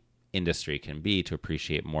coffee industry can be to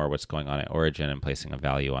appreciate more what's going on at origin and placing a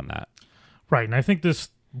value on that. Right. And I think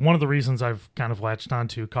one of the reasons I've kind of latched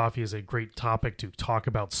onto coffee as a great topic to talk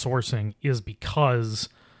about sourcing is because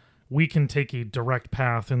we can take a direct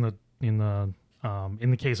path in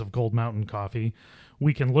the case of Gold Mountain Coffee.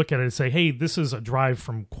 We can look at it and say, hey, this is a drive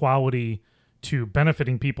from quality to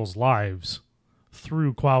benefiting people's lives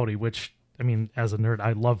through quality, which, I mean, as a nerd,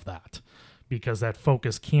 I love that, because that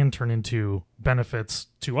focus can turn into benefits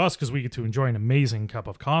to us because we get to enjoy an amazing cup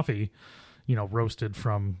of coffee, roasted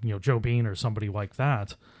from, Joe Bean or somebody like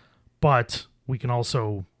that. But we can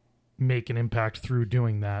also make an impact through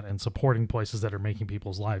doing that and supporting places that are making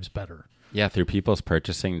people's lives better. Yeah, through people's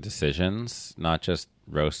purchasing decisions, not just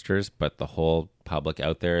roasters, but the whole public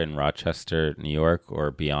out there in Rochester, New York,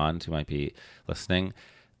 or beyond who might be listening.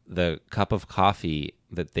 The cup of coffee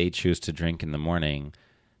that they choose to drink in the morning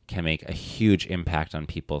can make a huge impact on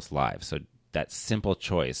people's lives. So that simple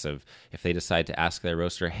choice of if they decide to ask their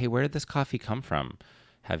roaster, hey, where did this coffee come from?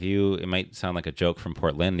 It might sound like a joke from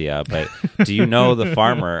Portlandia, but do you know the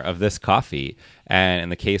farmer of this coffee? And in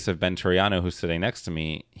the case of Ben Toriano, who's sitting next to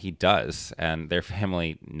me, he does. And their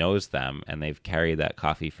family knows them, and they've carried that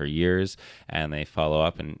coffee for years, and they follow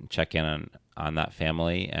up and check in on that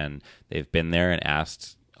family. And they've been there and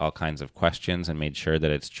asked all kinds of questions and made sure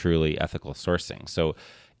that it's truly ethical sourcing. So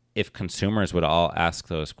if consumers would all ask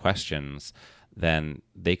those questions, then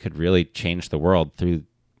they could really change the world through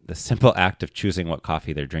the simple act of choosing what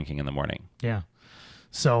coffee they're drinking in the morning. Yeah.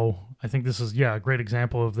 So I think this is, a great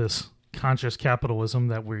example of this conscious capitalism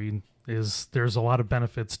that there's a lot of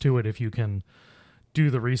benefits to it if you can do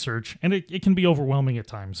the research, and it can be overwhelming at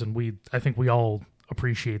times. And I think we all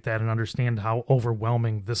appreciate that and understand how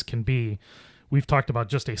overwhelming this can be. We've talked about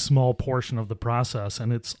just a small portion of the process,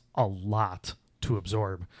 and it's a lot to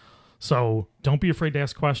absorb. So don't be afraid to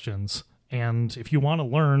ask questions. And if you want to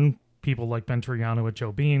learn, people like Ben Toriano at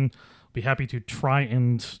Joe Bean be happy to try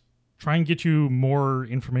and get you more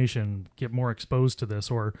information, get more exposed to this,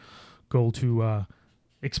 or go to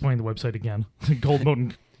explain the website again,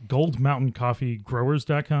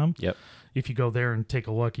 goldmountaincoffeegrowers.com. Yep. If you go there and take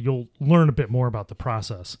a look, you'll learn a bit more about the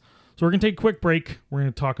process. So we're going to take a quick break. We're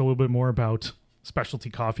going to talk a little bit more about specialty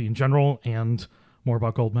coffee in general and more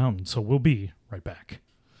about Gold Mountain. So we'll be right back.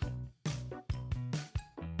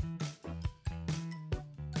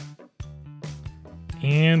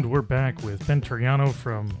 And we're back with Ben Toriano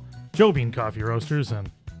from Joe Bean Coffee Roasters and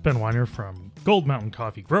Ben Weiner from Gold Mountain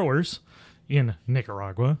Coffee Growers in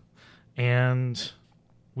Nicaragua. And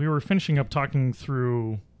we were finishing up talking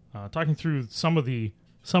through some of the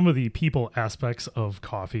people aspects of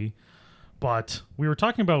coffee, but we were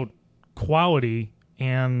talking about quality,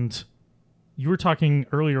 and you were talking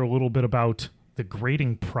earlier a little bit about the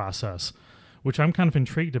grading process, which I'm kind of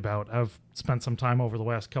intrigued about. I've spent some time over the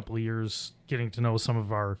last couple of years getting to know some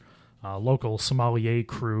of our local sommelier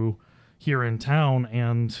crew here in town,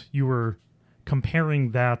 and you were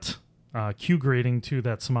comparing that Q grading to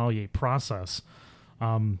that sommelier process.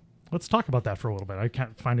 Let's talk about that for a little bit. I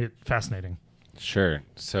find it fascinating. Sure.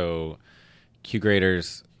 So Q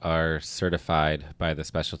graders are certified by the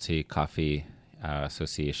Specialty Coffee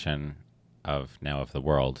Association of the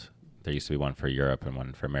world. There used to be one for Europe and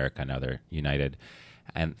one for America. Now they're united.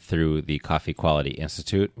 And through the Coffee Quality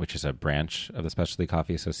Institute, which is a branch of the Specialty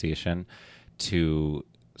Coffee Association, to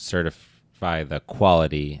certify the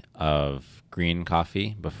quality of green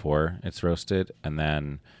coffee before it's roasted, and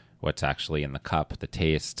then what's actually in the cup, the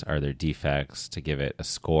taste, are there defects, to give it a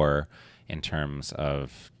score in terms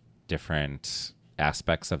of different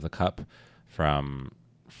aspects of the cup, from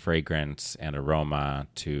fragrance and aroma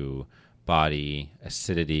to body,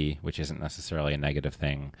 acidity, which isn't necessarily a negative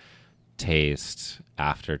thing, taste,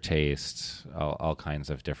 aftertaste, all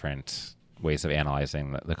kinds of different ways of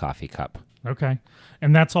analyzing the coffee cup. Okay.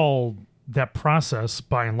 And that's all that process,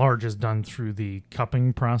 by and large, is done through the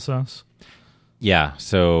cupping process. Yeah,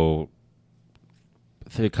 so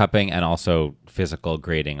through cupping and also physical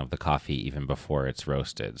grading of the coffee even before it's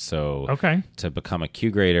roasted. So Okay. to become a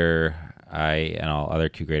Q grader, I and all other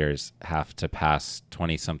Q graders have to pass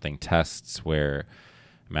 20-something tests where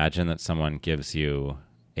imagine that someone gives you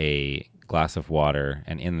a glass of water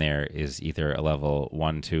and in there is either a level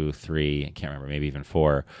 1, 2, 3, I can't remember, maybe even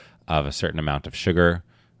 4, of a certain amount of sugar,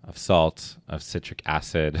 of salt, of citric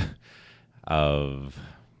acid, of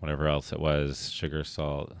whatever else it was, sugar,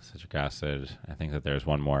 salt, citric acid. I think that there's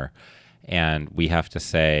one more. And we have to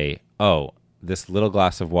say, oh, this little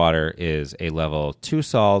glass of water is a level 2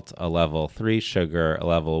 salt, a level 3 sugar, a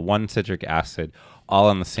level 1 citric acid, all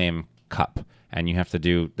in the same cup. And you have to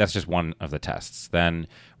do, that's just one of the tests. Then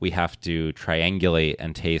we have to triangulate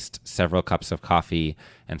and taste several cups of coffee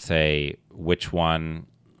and say which one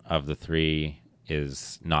of the 3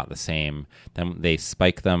 is not the same. Then they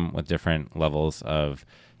spike them with different levels of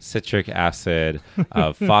citric acid,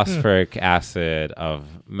 of phosphoric acid, of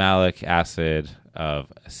malic acid,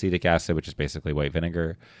 of acetic acid, which is basically white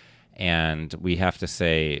vinegar. And we have to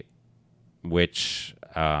say which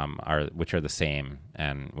are the same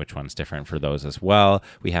and which one's different for those as well.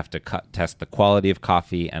 We have to test the quality of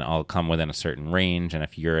coffee and all come within a certain range. And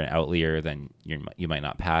if you're an outlier, then you might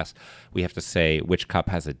not pass. We have to say which cup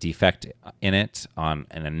has a defect in it on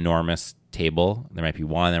an enormous table. There might be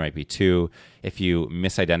 1, there might be 2. If you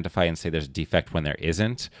misidentify and say there's a defect when there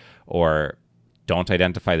isn't, or don't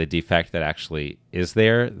identify the defect that actually is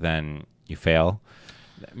there, then you fail.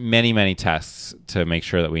 Many, many tests to make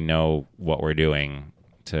sure that we know what we're doing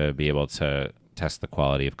to be able to test the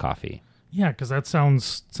quality of coffee. Yeah, because that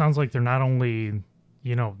sounds like they're not only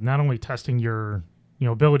testing your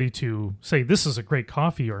ability to say this is a great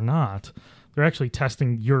coffee or not, they're actually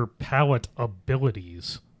testing your palate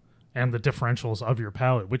abilities and the differentials of your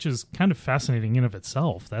palate, which is kind of fascinating in of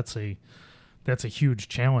itself. That's a huge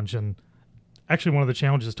challenge. And actually one of the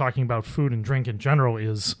challenges talking about food and drink in general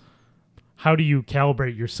is how do you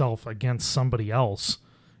calibrate yourself against somebody else?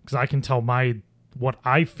 Because I can tell what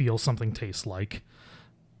I feel something tastes like,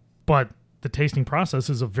 but the tasting process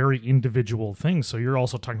is a very individual thing. So you're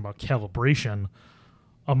also talking about calibration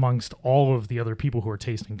amongst all of the other people who are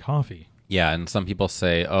tasting coffee. Yeah, and some people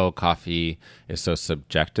say, "Oh, coffee is so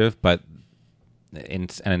subjective," but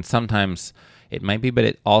sometimes it might be, but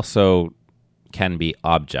it also can be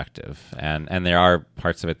objective, and there are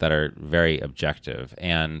parts of it that are very objective,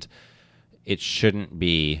 and it shouldn't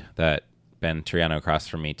be that Ben Turiano across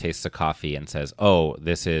from me tastes a coffee and says, "Oh,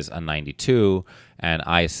 this is a 92," and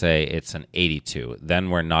I say it's an 82. Then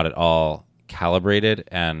we're not at all calibrated,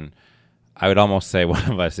 and I would almost say one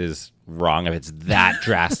of us is wrong if it's that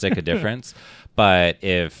drastic a difference. But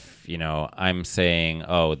if, I'm saying,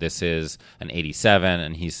 oh, this is an 87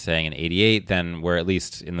 and he's saying an 88, then we're at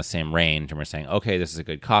least in the same range and we're saying, okay, this is a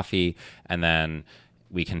good coffee. And then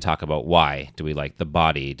we can talk about why. Do we like the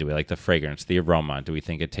body? Do we like the fragrance, the aroma? Do we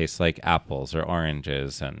think it tastes like apples or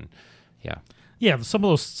oranges? And yeah, some of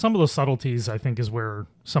those subtleties, I think, is where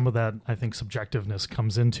some of that, I think, subjectiveness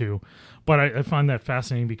comes into. But I find that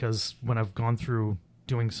fascinating because when I've gone through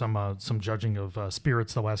doing some judging of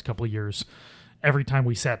spirits the last couple of years, every time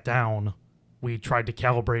we sat down, we tried to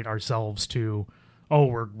calibrate ourselves to, oh,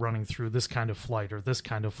 we're running through this kind of flight or this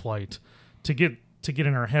kind of flight, to get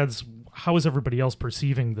in our heads, how is everybody else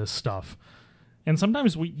perceiving this stuff? And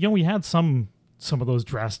sometimes we had some of those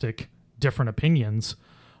drastic different opinions,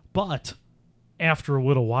 but after a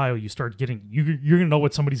little while you start getting, you're going to know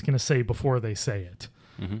what somebody's going to say before they say it.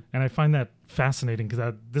 Mm-hmm. And I find that fascinating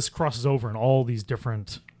because this crosses over in all these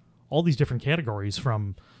different categories,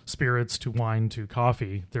 from spirits to wine to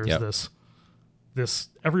coffee. There's this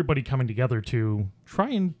everybody coming together to try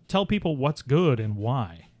and tell people what's good and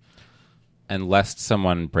why. And lest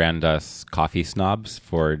someone brand us coffee snobs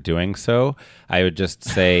for doing so, I would just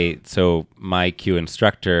say, so my Q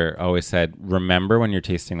instructor always said, remember when you're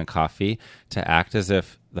tasting the coffee to act as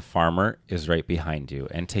if the farmer is right behind you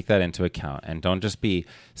and take that into account. And don't just be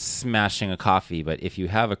smashing a coffee, but if you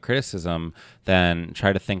have a criticism, then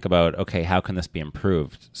try to think about, okay, how can this be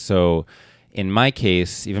improved? So in my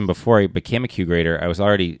case, even before I became a Q grader, I was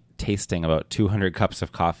already tasting about 200 cups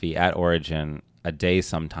of coffee at Origin a day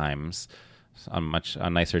sometimes. On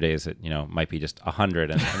nicer days, it might be just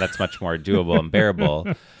 100, and that's much more doable and bearable.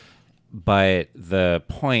 But the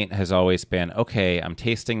point has always been, okay, I'm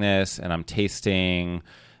tasting this, and I'm tasting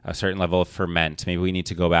a certain level of ferment. Maybe we need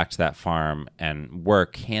to go back to that farm and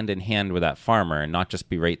work hand in hand with that farmer and not just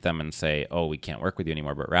berate them and say, oh, we can't work with you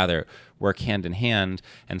anymore, but rather work hand in hand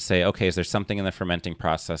and say, okay, is there something in the fermenting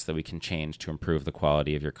process that we can change to improve the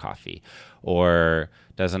quality of your coffee? Or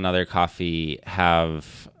does another coffee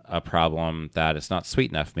have a problem that it's not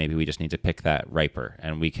sweet enough? Maybe we just need to pick that riper,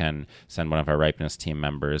 and we can send one of our ripeness team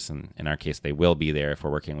members, and in our case they will be there if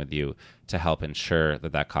we're working with you, to help ensure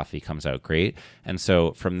that that coffee comes out great. And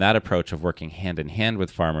so from that approach of working hand in hand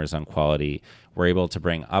with farmers on quality, we're able to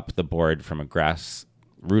bring up the board from a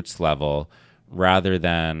grassroots level rather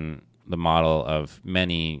than the model of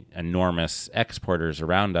many enormous exporters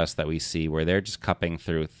around us that we see, where they're just cupping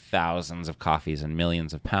through thousands of coffees and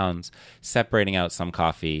millions of pounds, separating out some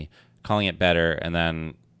coffee, calling it better, and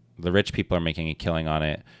then the rich people are making a killing on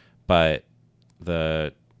it, but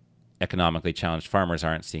the economically challenged farmers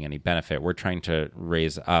aren't seeing any benefit. We're trying to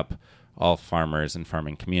raise up all farmers and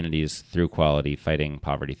farming communities through quality, fighting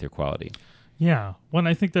poverty through quality. Yeah. Well,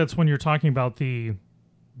 I think that's when you're talking about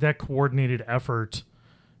that coordinated effort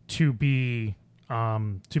to be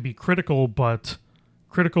critical, but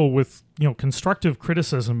critical with, constructive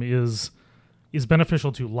criticism is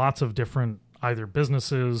beneficial to lots of different either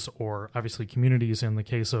businesses or obviously communities in the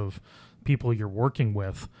case of people you're working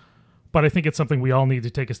with. But I think it's something we all need to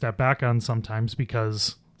take a step back on sometimes,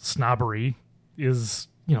 because snobbery is,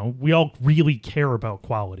 we all really care about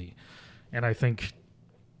quality. And I think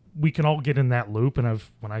we can all get in that loop. And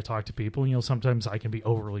when I talk to people, sometimes I can be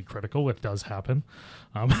overly critical. It does happen.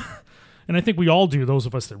 And I think we all do, those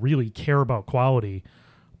of us that really care about quality.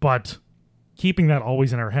 But keeping that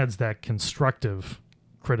always in our heads, that constructive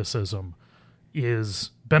criticism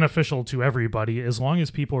is beneficial to everybody, as long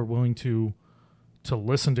as people are willing to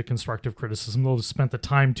listen to constructive criticism. Those who spent the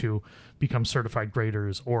time to become certified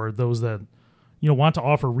graders, or those that want to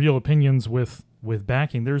offer real opinions with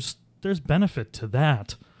backing. There's benefit to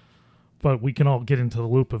that. But we can all get into the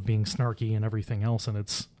loop of being snarky and everything else, and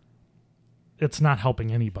it's not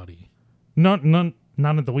helping anybody. Not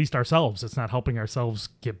at the least ourselves. It's not helping ourselves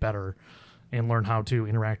get better and learn how to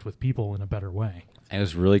interact with people in a better way. It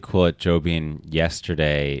was really cool at Joe Bean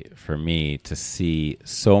yesterday for me to see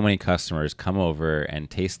so many customers come over and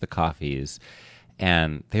taste the coffees,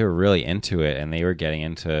 and they were really into it, and they were getting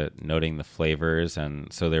into noting the flavors.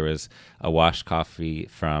 And so there was a washed coffee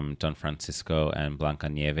from Don Francisco and Blanca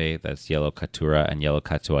Nieve, that's Yellow Caturra and Yellow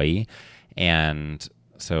Catuai. And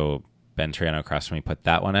so Ben Triano across from me put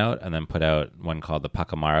that one out, and then put out one called the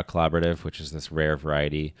Pacamara Collaborative, which is this rare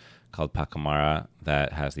variety called Pacamara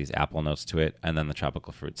that has these apple notes to it, and then the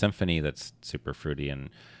Tropical Fruit Symphony that's super fruity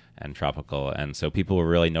and tropical. And so people were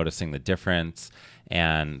really noticing the difference,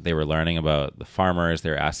 and they were learning about the farmers.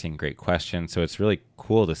 They were asking great questions. So it's really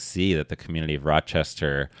cool to see that the community of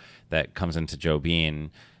Rochester that comes into Joe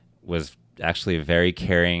Bean was actually a very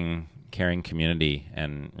caring community,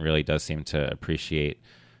 and really does seem to appreciate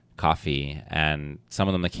coffee. And some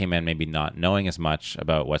of them that came in maybe not knowing as much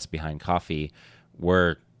about what's behind coffee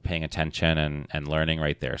were paying attention and learning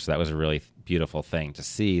right there. So that was a really beautiful thing to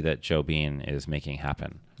see that Joe Bean is making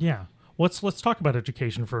happen. Yeah. Let's talk about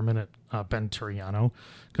education for a minute, Ben Turiano,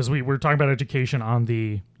 because we're talking about education on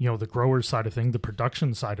the the grower side of things, the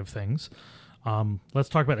production side of things. Let's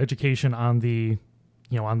talk about education on the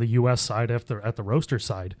on the U.S. side at the roaster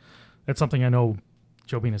side. That's something I know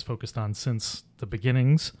Joe Bean has focused on since the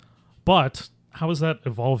beginnings. But how is that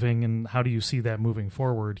evolving, and how do you see that moving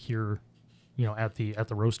forward here, at the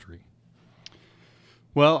roastery?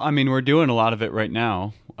 Well, I mean, we're doing a lot of it right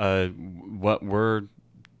now. What we're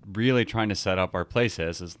really trying to set up our place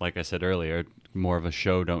is, like I said earlier, more of a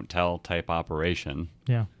show, don't tell type operation.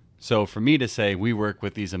 Yeah. So for me to say we work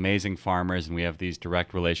with these amazing farmers and we have these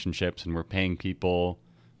direct relationships and we're paying people,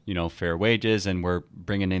 fair wages, and we're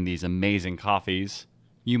bringing in these amazing coffees,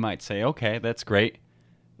 you might say, okay, that's great.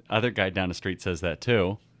 Other guy down the street says that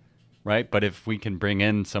too, right? But if we can bring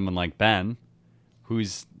in someone like Ben,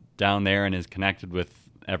 who's down there and is connected with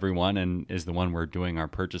everyone and is the one we're doing our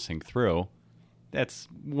purchasing through, that's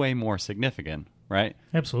way more significant, right?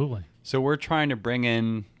 Absolutely. So we're trying to bring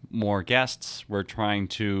in more guests. We're trying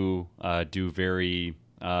to do very,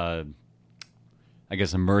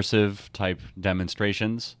 immersive type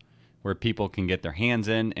demonstrations where people can get their hands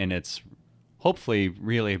in, and it's hopefully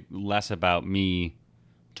really less about me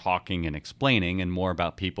talking and explaining and more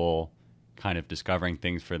about people kind of discovering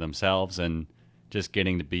things for themselves and just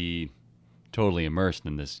getting to be totally immersed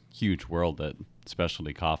in this huge world that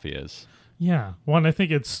specialty coffee is. Yeah. Well, and I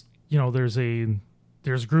think it's,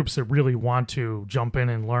 there's groups that really want to jump in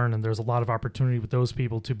and learn, and there's a lot of opportunity with those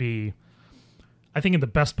people to be, I think, in the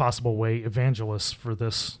best possible way, evangelists for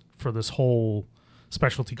this whole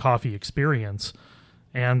specialty coffee experience.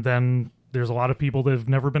 And then there's a lot of people that have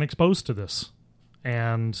never been exposed to this.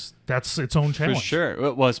 And that's its own challenge. For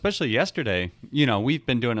sure. Well, especially yesterday, we've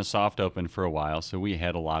been doing a soft open for a while, so we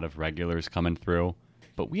had a lot of regulars coming through,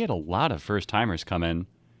 but we had a lot of first-timers come in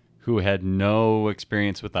who had no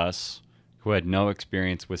experience with us, who had no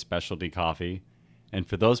experience with specialty coffee. And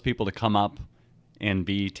for those people to come up and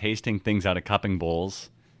be tasting things out of cupping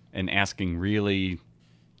bowls and asking really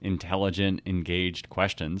intelligent, engaged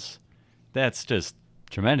questions, that's just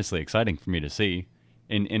tremendously exciting for me to see.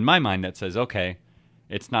 In my mind, that says, okay,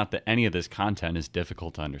 it's not that any of this content is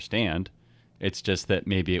difficult to understand. It's just that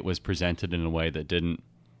maybe it was presented in a way that didn't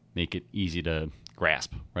make it easy to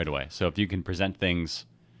grasp right away. So if you can present things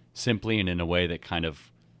simply and in a way that kind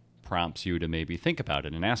of prompts you to maybe think about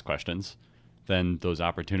it and ask questions, then those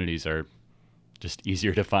opportunities are just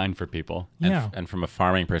easier to find for people. Yeah. And from a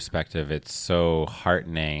farming perspective, it's so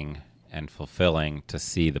heartening and fulfilling to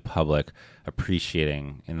see the public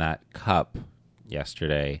appreciating in that cup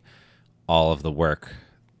yesterday all of the work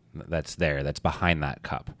that's behind that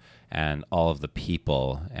cup, and all of the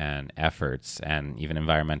people and efforts and even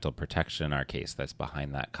environmental protection in our case that's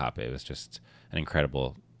behind that cup. It was just an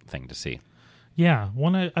incredible thing to see. Yeah,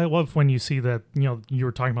 I love when you see that, you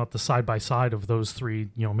were talking about the side-by-side of those three,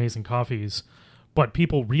 amazing coffees, but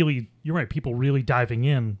people really, you're right, people really diving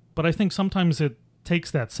in. But I think sometimes it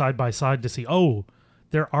takes that side-by-side to see, oh,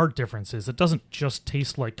 there are differences. It doesn't just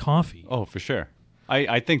taste like coffee. Oh, for sure.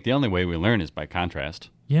 I think the only way we learn is by contrast.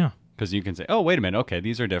 Yeah. Because you can say, oh, wait a minute, okay,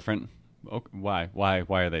 these are different. Okay, why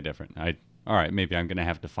are they different? All right, maybe I'm going to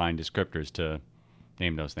have to find descriptors to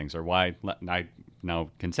name those things. Or why, I now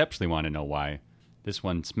conceptually want to know why this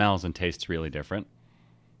one smells and tastes really different.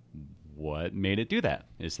 What made it do that?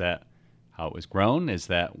 Is that how it was grown? Is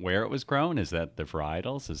that where it was grown? Is that the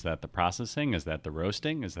varietals? Is that the processing? Is that the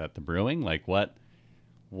roasting? Is that the brewing? Like what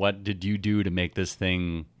did you do to make this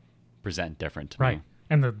thing present different to me? Right.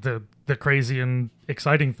 And the crazy and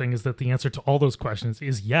exciting thing is that the answer to all those questions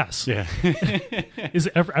is yes. Yeah. Is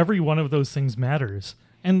every one of those things matters.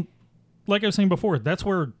 And like I was saying before, that's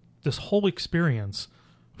where this whole experience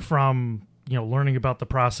from, learning about the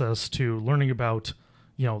process to learning about,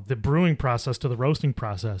 the brewing process to the roasting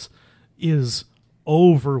process is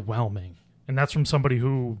overwhelming. And that's from somebody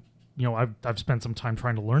who, I've spent some time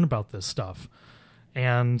trying to learn about this stuff.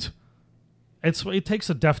 And it takes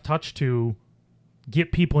a deft touch to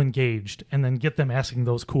get people engaged and then get them asking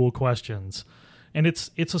those cool questions. And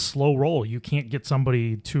it's a slow roll. You can't get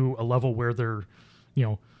somebody to a level where they're,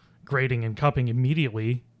 grading and cupping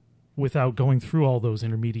immediately without going through all those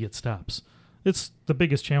intermediate steps. It's the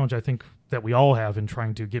biggest challenge I think that we all have in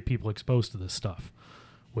trying to get people exposed to this stuff,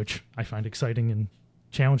 which I find exciting and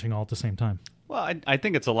challenging all at the same time. Well, I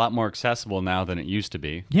think it's a lot more accessible now than it used to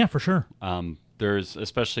be. Yeah, for sure. There's,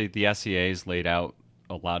 especially the SEAs, laid out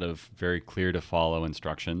a lot of very clear to follow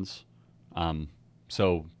instructions.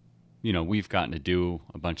 So, we've gotten to do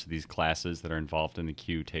a bunch of these classes that are involved in the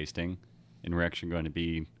Q tasting, and we're actually going to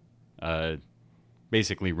be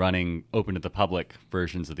basically running open to the public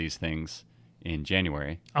versions of these things in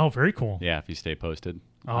January. Oh, very cool. Yeah, if you stay posted.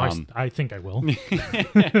 Oh, I think I will.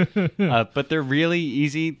 But they're really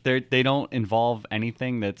easy. They don't involve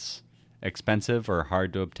anything that's expensive or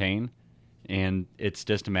hard to obtain. And it's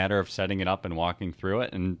just a matter of setting it up and walking through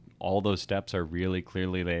it. And all those steps are really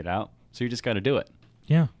clearly laid out. So you just got to do it.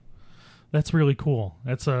 Yeah. That's really cool.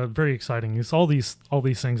 That's very exciting. It's all these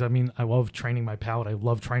things. I mean, I love training my palate. I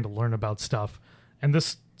love trying to learn about stuff. And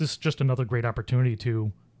this is just another great opportunity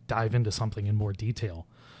to dive into something in more detail.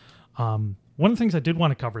 One of the things I did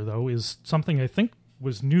want to cover, though, is something I think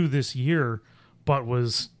was new this year, but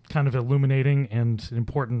was kind of illuminating, and an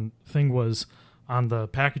important thing was on the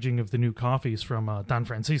packaging of the new coffees from Don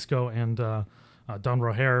Francisco and Don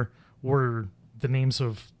Roher were the names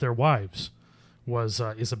of their wives. Was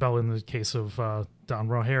Isabel in the case of Don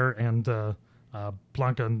Roher, and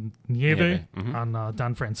Blanca Nieve on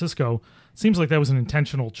Don Francisco. Seems like that was an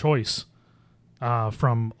intentional choice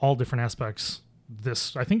from all different aspects.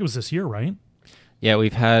 I think it was this year, right? Yeah,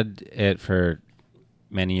 we've had it for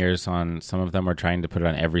many years. On some of them, we're trying to put it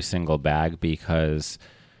on every single bag because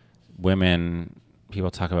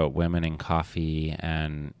people talk about women in coffee,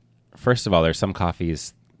 and first of all, there's some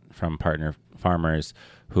coffees from partner farmers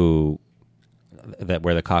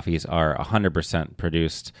where the coffees are 100%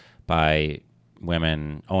 produced by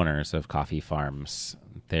women owners of coffee farms.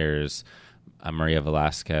 There's Maria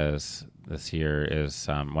Velasquez this year is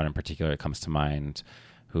one in particular that comes to mind,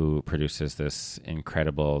 who produces this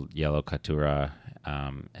incredible yellow Caturra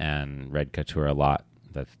and red Caturra lot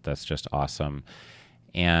that's just awesome.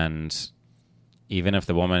 And even if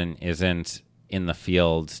the woman isn't in the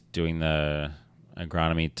field doing the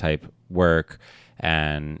agronomy type work,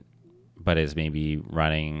 but is maybe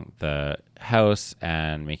running the house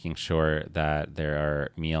and making sure that there are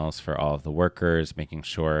meals for all of the workers, making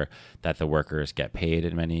sure that the workers get paid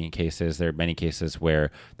in many cases. There are many cases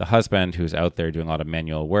where the husband, who's out there doing a lot of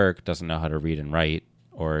manual work, doesn't know how to read and write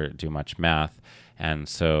or do much math. And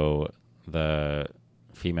so the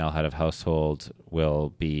female head of household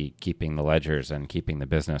will be keeping the ledgers and keeping the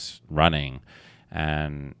business running.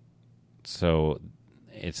 And so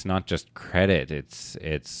it's not just credit, it's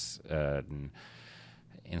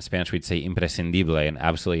in Spanish we'd say imprescindible, an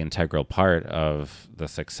absolutely integral part of the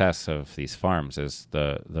success of these farms is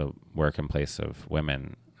the work and place of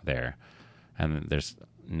women there. And there's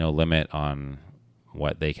no limit on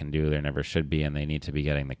what they can do. There never should be, and they need to be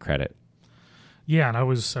getting the credit. Yeah, and I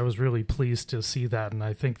was really pleased to see that, and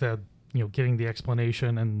I think that, getting the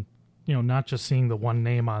explanation and, not just seeing the one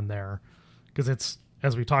name on there, because it's,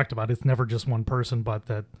 as we talked about, it's never just one person, but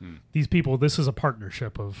that these people, this is a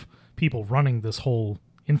partnership of people running this whole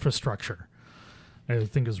infrastructure. I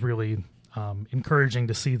think is really encouraging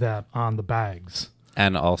to see that on the bags.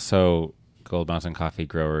 And also, Gold Mountain Coffee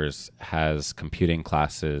Growers has computing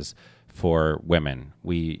classes for women.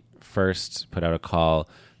 We first put out a call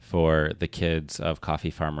for the kids of coffee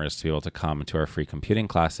farmers to be able to come to our free computing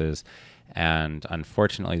classes. And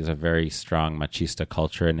unfortunately, there's a very strong machista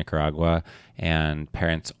culture in Nicaragua, and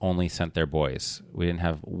parents only sent their boys. We didn't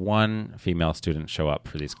have one female student show up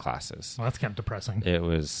for these classes. Well, that's kind of depressing. It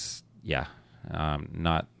was,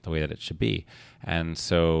 not the way that it should be. And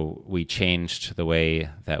so we changed the way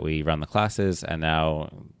that we run the classes, and now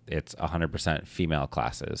it's 100% female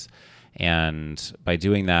classes. And by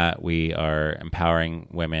doing that, we are empowering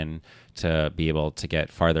women to be able to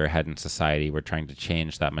get farther ahead in society. We're trying to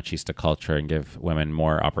change that machista culture and give women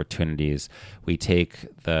more opportunities. We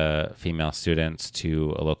take the female students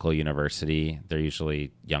to a local university. They're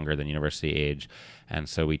usually younger than university age. And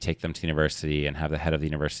so we take them to university and have the head of the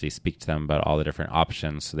university speak to them about all the different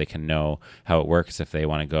options so they can know how it works if they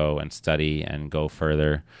want to go and study and go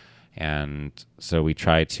further. And so we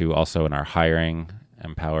try to also, in our hiring,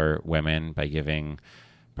 empower women by giving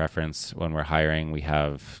preference. When we're hiring, we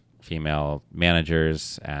have female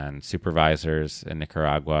managers and supervisors in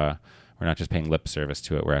Nicaragua. We're not just paying lip service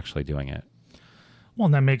to it, we're actually doing it. Well,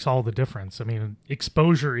 and that makes all the difference. I mean,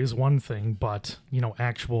 exposure is one thing, but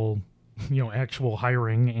actual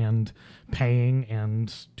hiring and paying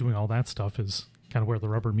and doing all that stuff is kind of where the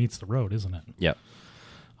rubber meets the road, isn't it? Yep.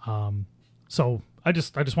 So I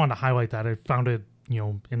just wanted to highlight that. I found it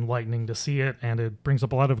enlightening to see it, and it brings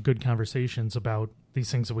up a lot of good conversations about these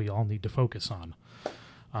things that we all need to focus on.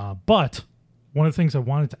 But one of the things I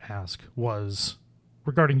wanted to ask was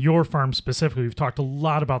regarding your farm specifically. We've talked a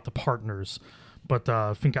lot about the partners, but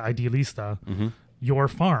Finca Idealista, your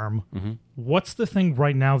farm, what's the thing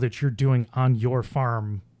right now that you're doing on your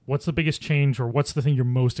farm? What's the biggest change, or what's the thing you're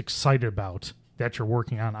most excited about that you're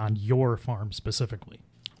working on your farm specifically?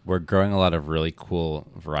 We're growing a lot of really cool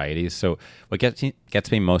varieties. So what gets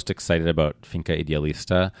me most excited about Finca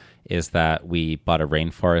Idealista is that we bought a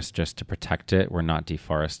rainforest just to protect it. We're not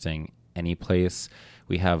deforesting any place.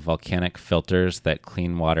 We have volcanic filters that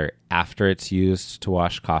clean water after it's used to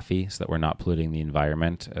wash coffee so that we're not polluting the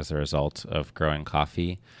environment as a result of growing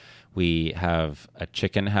coffee. We have a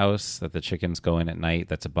chicken house that the chickens go in at night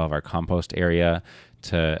that's above our compost area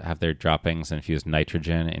to have their droppings infuse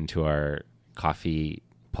nitrogen into our coffee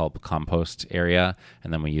pulp compost area,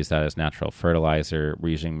 and then we use that as natural fertilizer.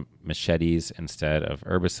 We're using machetes instead of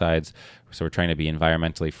herbicides, so we're trying to be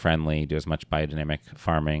environmentally friendly, do as much biodynamic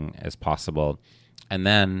farming as possible. And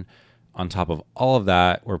then on top of all of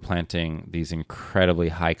that, we're planting these incredibly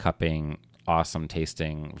high cupping, awesome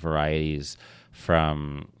tasting varieties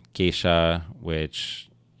from Geisha, which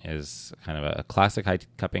is kind of a classic high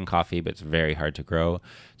cupping coffee, but it's very hard to grow,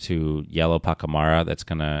 to Yellow Pacamara that's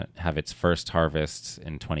going to have its first harvest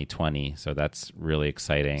in 2020. So that's really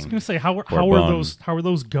exciting. I was going to say, how are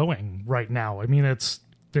those going right now? I mean,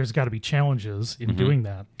 there's got to be challenges in doing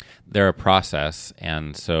that. They're a process,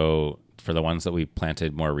 and so for the ones that we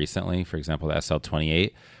planted more recently, for example, the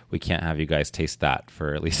SL28, we can't have you guys taste that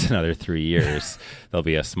for at least another 3 years. There'll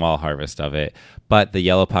be a small harvest of it. But the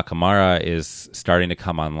Yellow Pacamara is starting to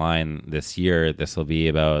come online this year. This will be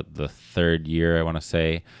about the third year, I want to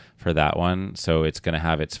say, for that one. So it's going to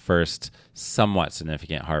have its first somewhat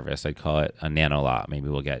significant harvest. I'd call it a nano lot. Maybe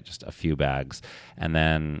we'll get just a few bags. And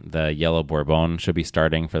then the Yellow Bourbon should be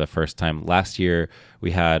starting for the first time. Last year,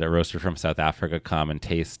 we had a roaster from South Africa come and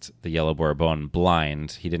taste the Yellow Bourbon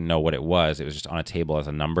blind. He didn't know what it was. It was just on a table as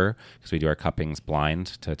a number because we do our cuppings blind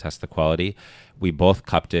to test the quality. We both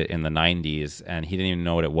cupped it in the 90s, and he didn't even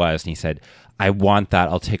know what it was. And he said, I want that.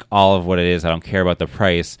 I'll take all of what it is. I don't care about the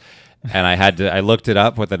price. And I looked it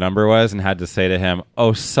up what the number was and had to say to him,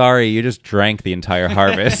 oh, sorry, you just drank the entire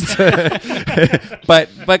harvest.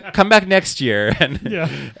 but come back next year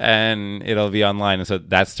and it'll be online. And so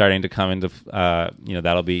that's starting to come into,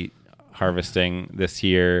 that'll be harvesting this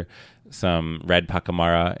year. Some red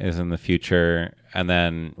Pacamara is in the future. And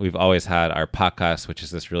then we've always had our Pacas, which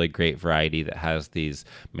is this really great variety that has these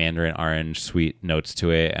mandarin orange sweet notes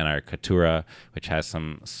to it, and our Caturra, which has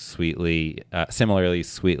some similarly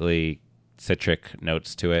sweetly citric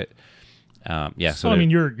notes to it. So I mean,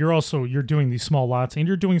 you're doing these small lots, and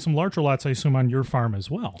you're doing some larger lots, I assume, on your farm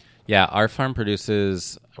as well. Yeah, our farm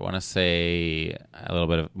produces, I want to say, a little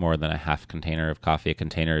bit of more than a half container of coffee. A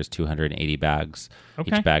container is 280 bags.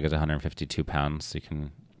 Okay. Each bag is 152 pounds, so you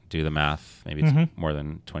can do the math. Maybe it's more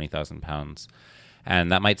than 20,000 pounds.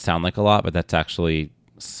 And that might sound like a lot, but that's actually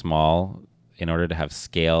small. In order to have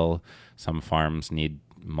scale, some farms need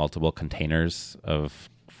multiple containers of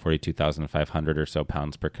 42,500 or so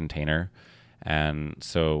pounds per container. And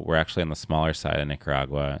so we're actually on the smaller side of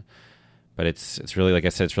Nicaragua. But it's really, like I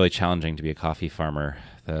said, it's really challenging to be a coffee farmer.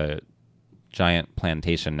 The giant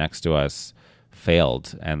plantation next to us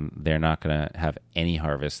failed, and they're not going to have any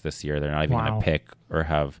harvest this year. They're not even going to pick or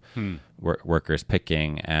have workers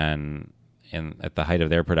picking. And at the height of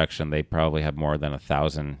their production, they probably have more than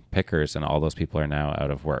 1,000 pickers, and all those people are now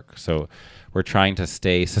out of work. So we're trying to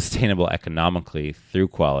stay sustainable economically through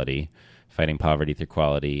quality, fighting poverty through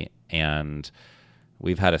quality. And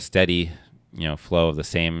we've had a steady, flow of the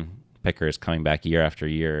same pickers coming back year after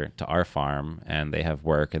year to our farm, and they have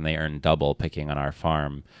work and they earn double picking on our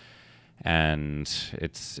farm. And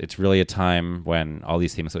it's really a time when all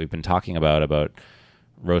these things that we've been talking about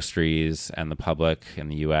roasteries and the public in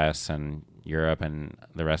the US and Europe and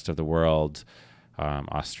the rest of the world,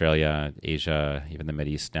 Australia, Asia, even the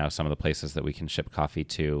Mideast now, some of the places that we can ship coffee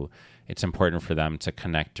to, it's important for them to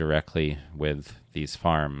connect directly with these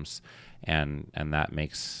farms, and that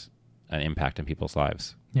makes an impact in people's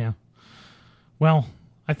lives. Yeah. Well,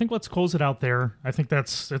 I think let's close it out there. I think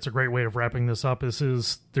it's a great way of wrapping this up.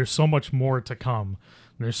 There's so much more to come.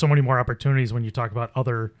 There's so many more opportunities when you talk about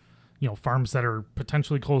other, farms that are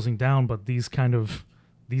potentially closing down, but these kind of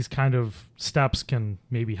steps can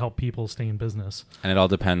maybe help people stay in business. And it all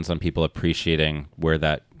depends on people appreciating where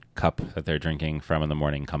that cup that they're drinking from in the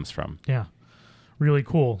morning comes from. Yeah. Really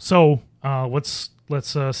cool. So, let's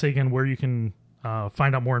say again where you can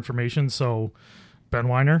find out more information. So, Ben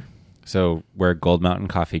Weiner. So we're Gold Mountain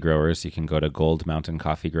Coffee Growers. You can go to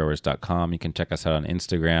goldmountaincoffeegrowers.com. You can check us out on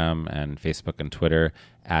Instagram and Facebook and Twitter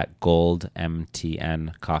at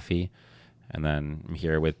GoldMTN Coffee. And then I'm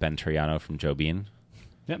here with Ben Triano from Joe Bean.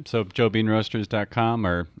 Yep, so joebeanroasters.com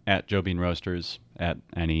or at Joe Bean Roasters at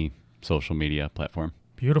any social media platform.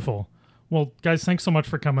 Beautiful. Well, guys, thanks so much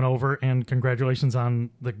for coming over, and congratulations on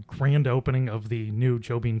the grand opening of the new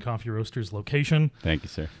Joe Bean Coffee Roasters location. Thank you,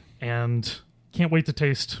 sir. And can't wait to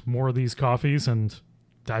taste more of these coffees and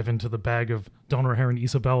dive into the bag of Don O'Hare and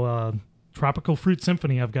Isabella Tropical Fruit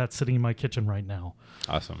Symphony I've got sitting in my kitchen right now.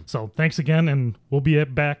 Awesome. So thanks again, and we'll be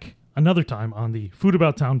back another time on the Food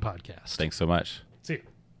About Town podcast. Thanks so much.